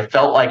own. And I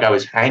felt like I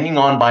was hanging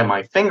on by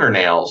my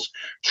fingernails,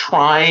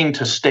 trying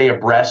to stay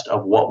abreast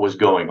of what was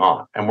going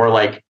on. And we're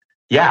like,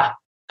 yeah,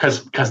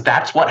 because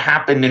that's what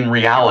happened in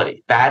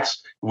reality.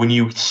 That's when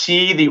you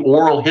see the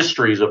oral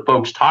histories of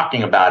folks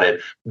talking about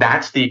it,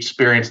 that's the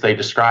experience they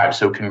describe.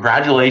 So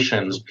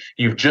congratulations,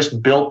 you've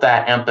just built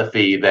that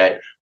empathy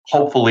that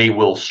hopefully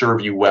will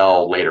serve you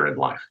well later in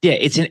life. Yeah,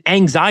 it's an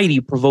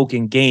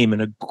anxiety-provoking game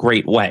in a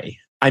great way.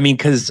 I mean,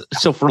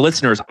 so for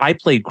listeners, I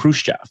played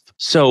Khrushchev.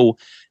 So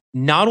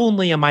not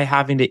only am I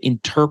having to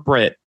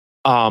interpret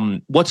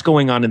what's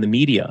going on in the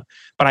media,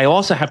 but I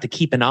also have to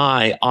keep an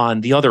eye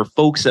on the other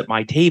folks at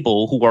my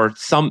table who are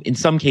in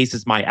some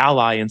cases my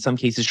ally, in some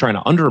cases trying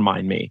to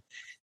undermine me.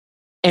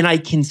 And I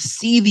can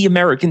see the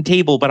American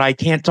table, but I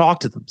can't talk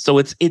to them. So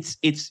it's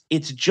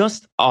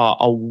just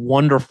a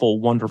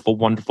wonderful, wonderful,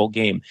 wonderful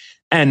game.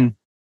 And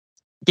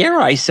dare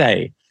I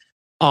say,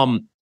 I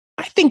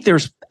think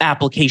there's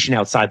application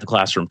outside the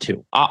classroom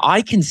too.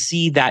 I can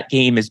see that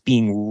game as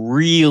being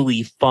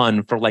really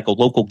fun for like a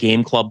local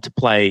game club to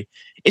play.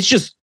 It's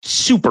just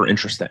super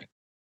interesting.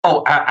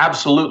 Oh,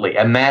 absolutely.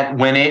 And that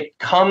when it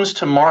comes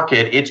to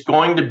market, it's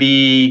going to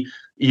be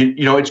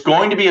it's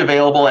going to be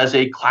available as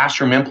a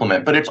classroom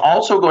implement, but it's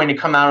also going to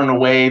come out in a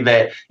way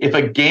that if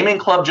a gaming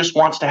club just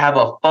wants to have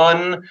a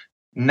fun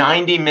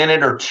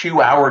 90-minute or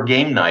 2-hour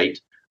game night,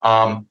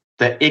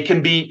 that it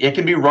can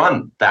be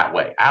run that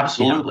way.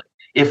 Absolutely.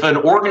 Yeah. If an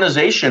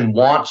organization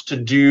wants to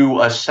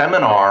do a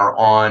seminar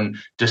on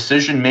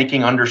decision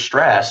making under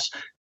stress,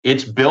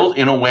 it's built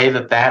in a way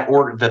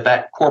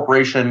that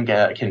corporation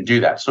can do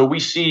that. So we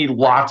see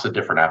lots of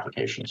different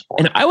applications for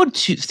it. And I would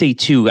say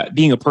too,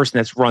 being a person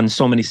that's run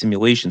so many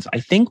simulations, I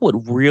think what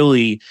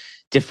really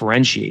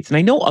differentiates, and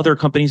I know other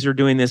companies are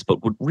doing this,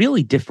 but what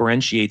really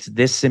differentiates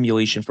this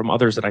simulation from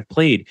others that I've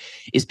played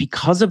is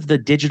because of the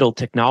digital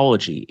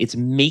technology. It's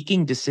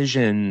making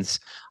decisions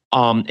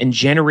and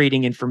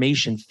generating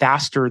information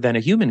faster than a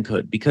human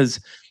could. Because,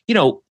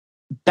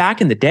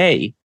 back in the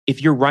day,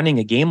 if you're running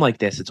a game like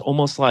this, it's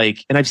almost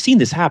like, and I've seen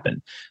this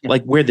happen,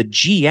 like where the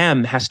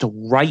GM has to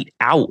write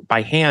out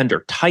by hand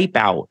or type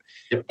out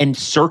and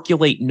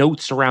circulate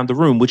notes around the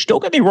room, which,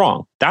 don't get me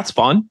wrong, that's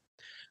fun.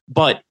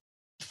 But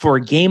for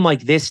a game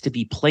like this to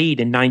be played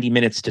in 90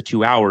 minutes to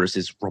 2 hours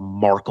is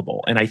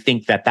remarkable. And I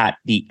think that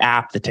the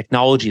app, the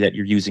technology that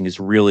you're using is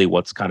really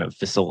what's kind of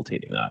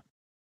facilitating that.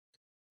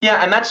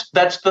 Yeah, and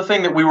that's the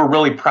thing that we were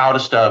really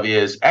proudest of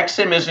is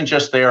XSIM isn't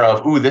just there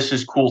of, ooh, this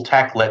is cool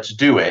tech, let's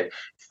do it.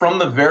 From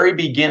the very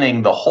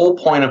beginning, the whole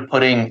point of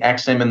putting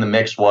XSIM in the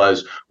mix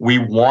was we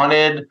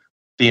wanted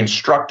the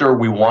instructor,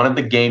 we wanted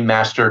the game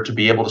master to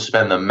be able to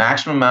spend the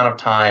maximum amount of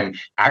time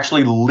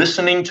actually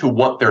listening to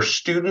what their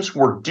students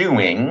were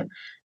doing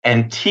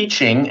and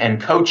teaching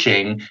and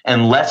coaching,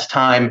 and less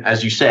time,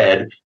 as you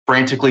said,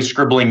 frantically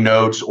scribbling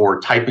notes or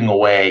typing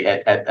away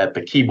at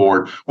the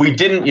keyboard. We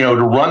didn't, to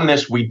run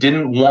this, we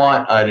didn't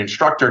want an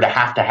instructor to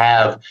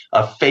have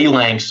a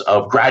phalanx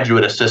of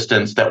graduate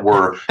assistants that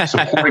were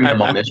supporting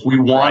them on this. We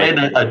wanted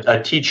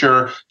a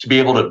teacher to be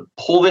able to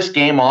pull this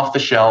game off the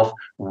shelf,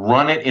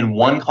 run it in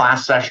one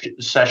class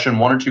session,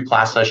 one or two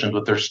class sessions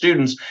with their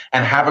students,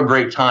 and have a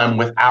great time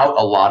without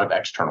a lot of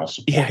external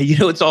support. Yeah,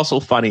 it's also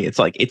funny. It's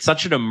like, it's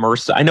such an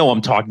immersive, I know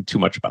I'm talking too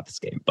much about this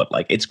game, but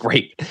like, it's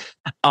great.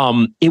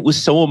 It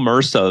was so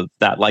immersive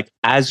that, like,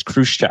 as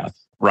Khrushchev,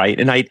 right?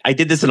 And I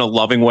did this in a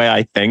loving way,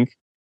 I think.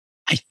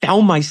 I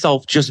found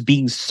myself just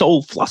being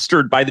so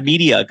flustered by the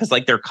media because,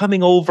 like, they're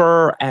coming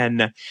over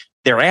and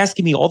they're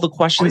asking me all the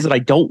questions that I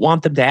don't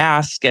want them to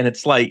ask. And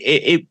it's like,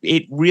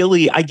 it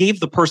really, I gave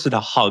the person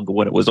a hug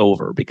when it was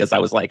over because I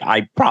was like,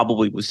 I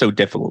probably was so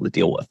difficult to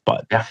deal with.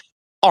 But yeah.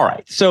 All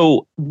right.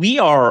 So we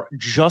are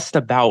just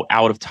about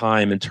out of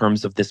time in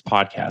terms of this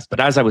podcast. But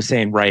as I was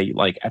saying, Ray,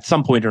 like, at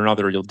some point or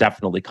another, you'll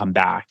definitely come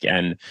back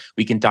and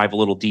we can dive a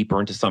little deeper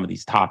into some of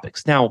these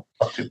topics. Now,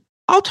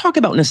 I'll talk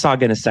about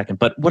Nasaga in a second,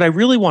 but what I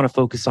really want to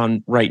focus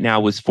on right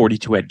now is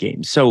 42 Ed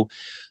Games. So,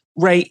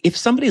 Ray, if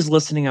somebody's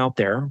listening out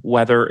there,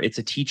 whether it's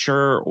a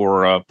teacher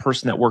or a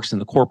person that works in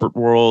the corporate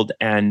world,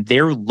 and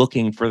they're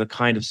looking for the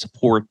kind of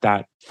support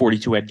that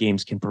 42 Ed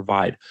Games can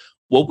provide,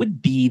 what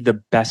would be the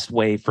best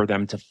way for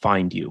them to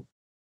find you?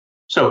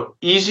 So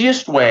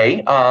easiest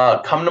way,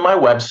 come to my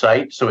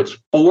website. So it's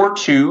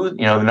 42,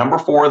 the number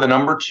 4, the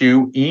number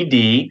 2,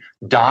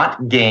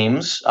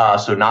 ed.games.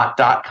 So not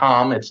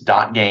 .com, it's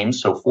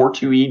 .games. So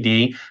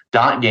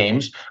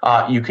 42ed.games.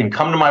 You can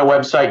come to my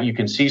website. You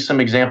can see some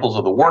examples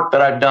of the work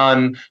that I've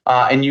done,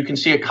 and you can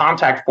see a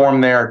contact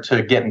form there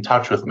to get in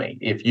touch with me.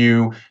 If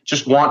you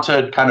just want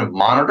to kind of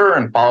monitor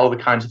and follow the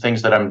kinds of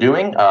things that I'm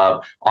doing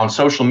on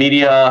social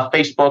media,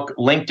 Facebook,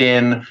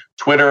 LinkedIn,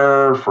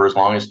 Twitter, for as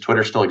long as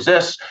Twitter still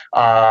exists,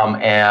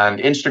 and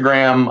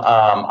Instagram,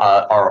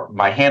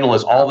 my handle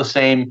is all the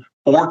same,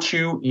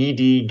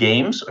 42ED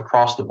Games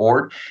across the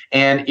board.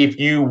 And if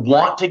you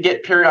want to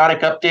get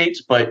periodic updates,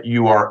 but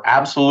you are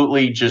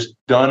absolutely just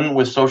done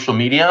with social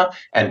media,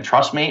 and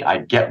trust me, I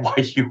get why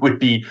you would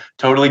be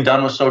totally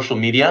done with social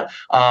media,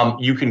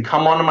 you can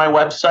come onto my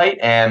website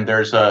and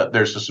there's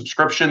a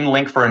subscription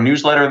link for a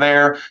newsletter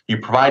there. You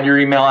provide your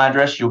email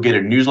address, you'll get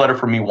a newsletter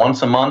from me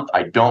once a month.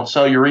 I don't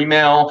sell your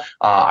email.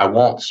 I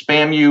won't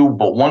spam you,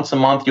 but once a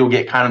month you'll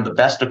get kind of the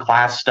best of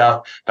class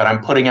stuff that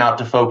I'm putting out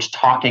to folks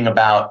talking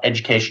about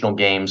educational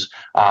games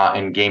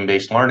and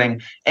game-based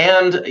learning.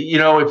 And,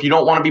 if you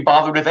don't want to be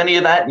bothered with any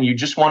of that and you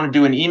just want to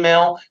do an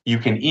email, you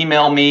can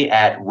email me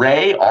at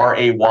Ray,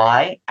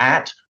 R-A-Y,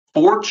 at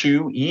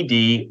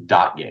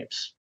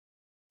 42ed.games.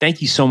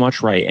 Thank you so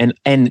much, Ray.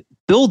 And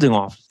building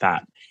off of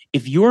that,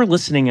 if you're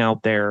listening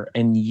out there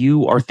and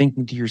you are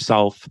thinking to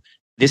yourself,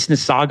 this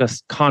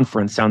Nasaga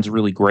conference sounds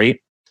really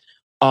great,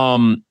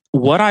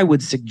 what I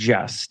would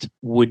suggest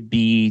would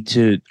be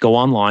to go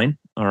online,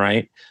 all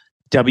right,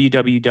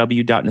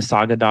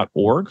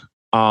 www.nasaga.org.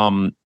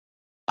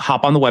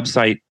 Hop on the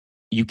website.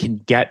 You can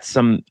get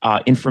some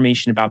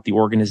information about the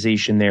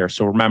organization there.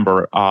 So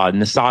remember,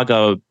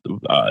 Nasaga,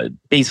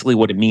 basically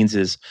what it means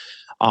is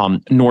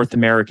North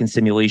American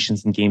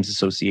Simulations and Games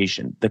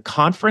Association. The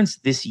conference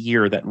this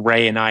year that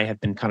Ray and I have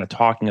been kind of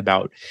talking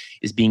about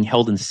is being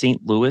held in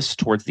St. Louis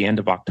towards the end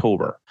of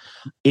October.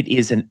 It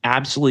is an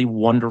absolutely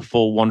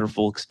wonderful,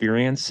 wonderful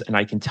experience. And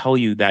I can tell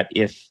you that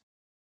if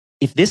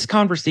this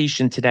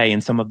conversation today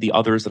and some of the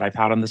others that I've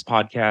had on this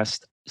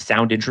podcast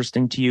sound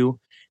interesting to you,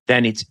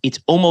 then it's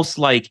almost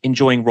like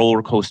enjoying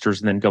roller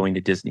coasters and then going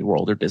to Disney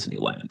World or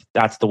Disneyland.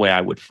 That's the way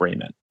I would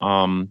frame it.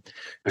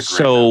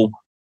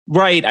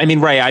 Right. I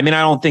mean, Ray, I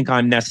don't think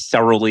I'm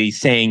necessarily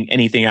saying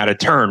anything out of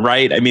turn,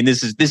 right? I mean,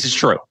 this is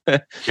true.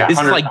 Yeah, this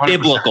is like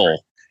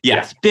biblical.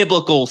 Yes, yeah.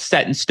 Biblical,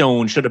 set in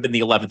stone, should have been the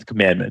 11th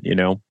commandment,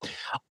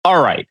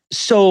 All right.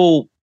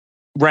 So,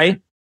 Ray,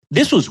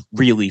 this was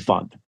really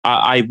fun.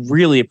 I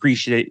really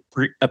appreciate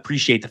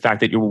the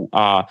fact that you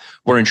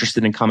were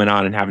interested in coming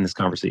on and having this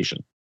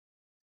conversation.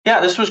 Yeah,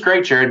 this was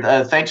great, Jared.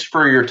 Thanks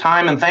for your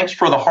time, and thanks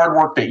for the hard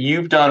work that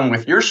you've done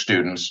with your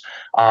students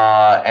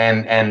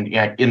and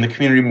in the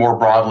community more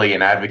broadly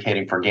and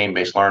advocating for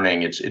game-based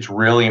learning. It's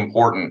really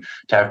important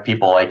to have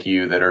people like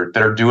you that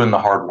are doing the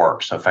hard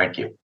work. So thank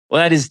you.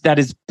 Well, that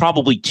is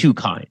probably too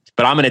kind,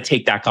 but I'm going to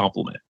take that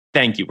compliment.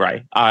 Thank you,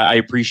 Ray. I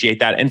appreciate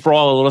that. And for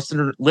all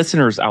the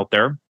listeners out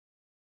there,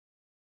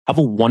 have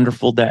a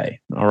wonderful day.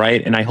 All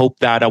right. And I hope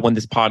that when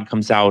this pod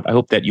comes out, I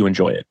hope that you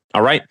enjoy it.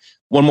 All right.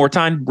 One more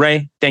time,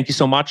 Ray, thank you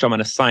so much. I'm going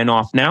to sign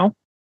off now.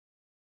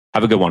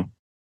 Have a good one.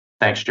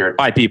 Thanks, Jared.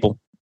 Bye, people.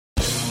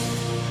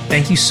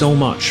 Thank you so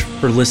much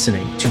for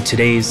listening to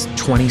today's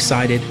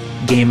 20-sided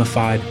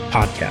Gamified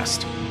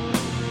podcast.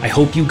 I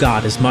hope you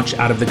got as much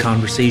out of the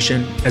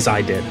conversation as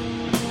I did.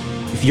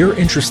 If you're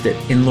interested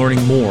in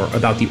learning more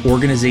about the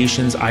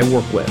organizations I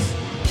work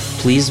with,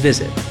 please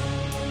visit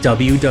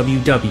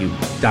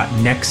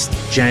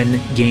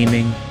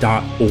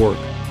www.nextgengaming.org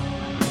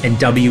and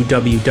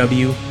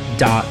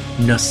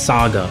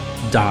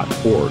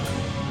www.nasaga.org.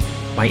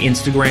 My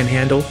Instagram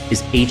handle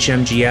is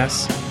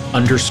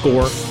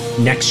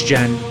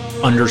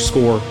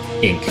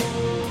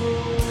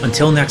HMGS_nextgen_Inc.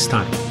 Until next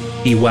time,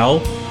 be well,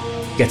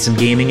 get some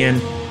gaming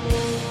in,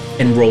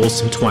 and roll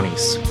some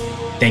 20s.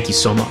 Thank you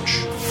so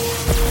much.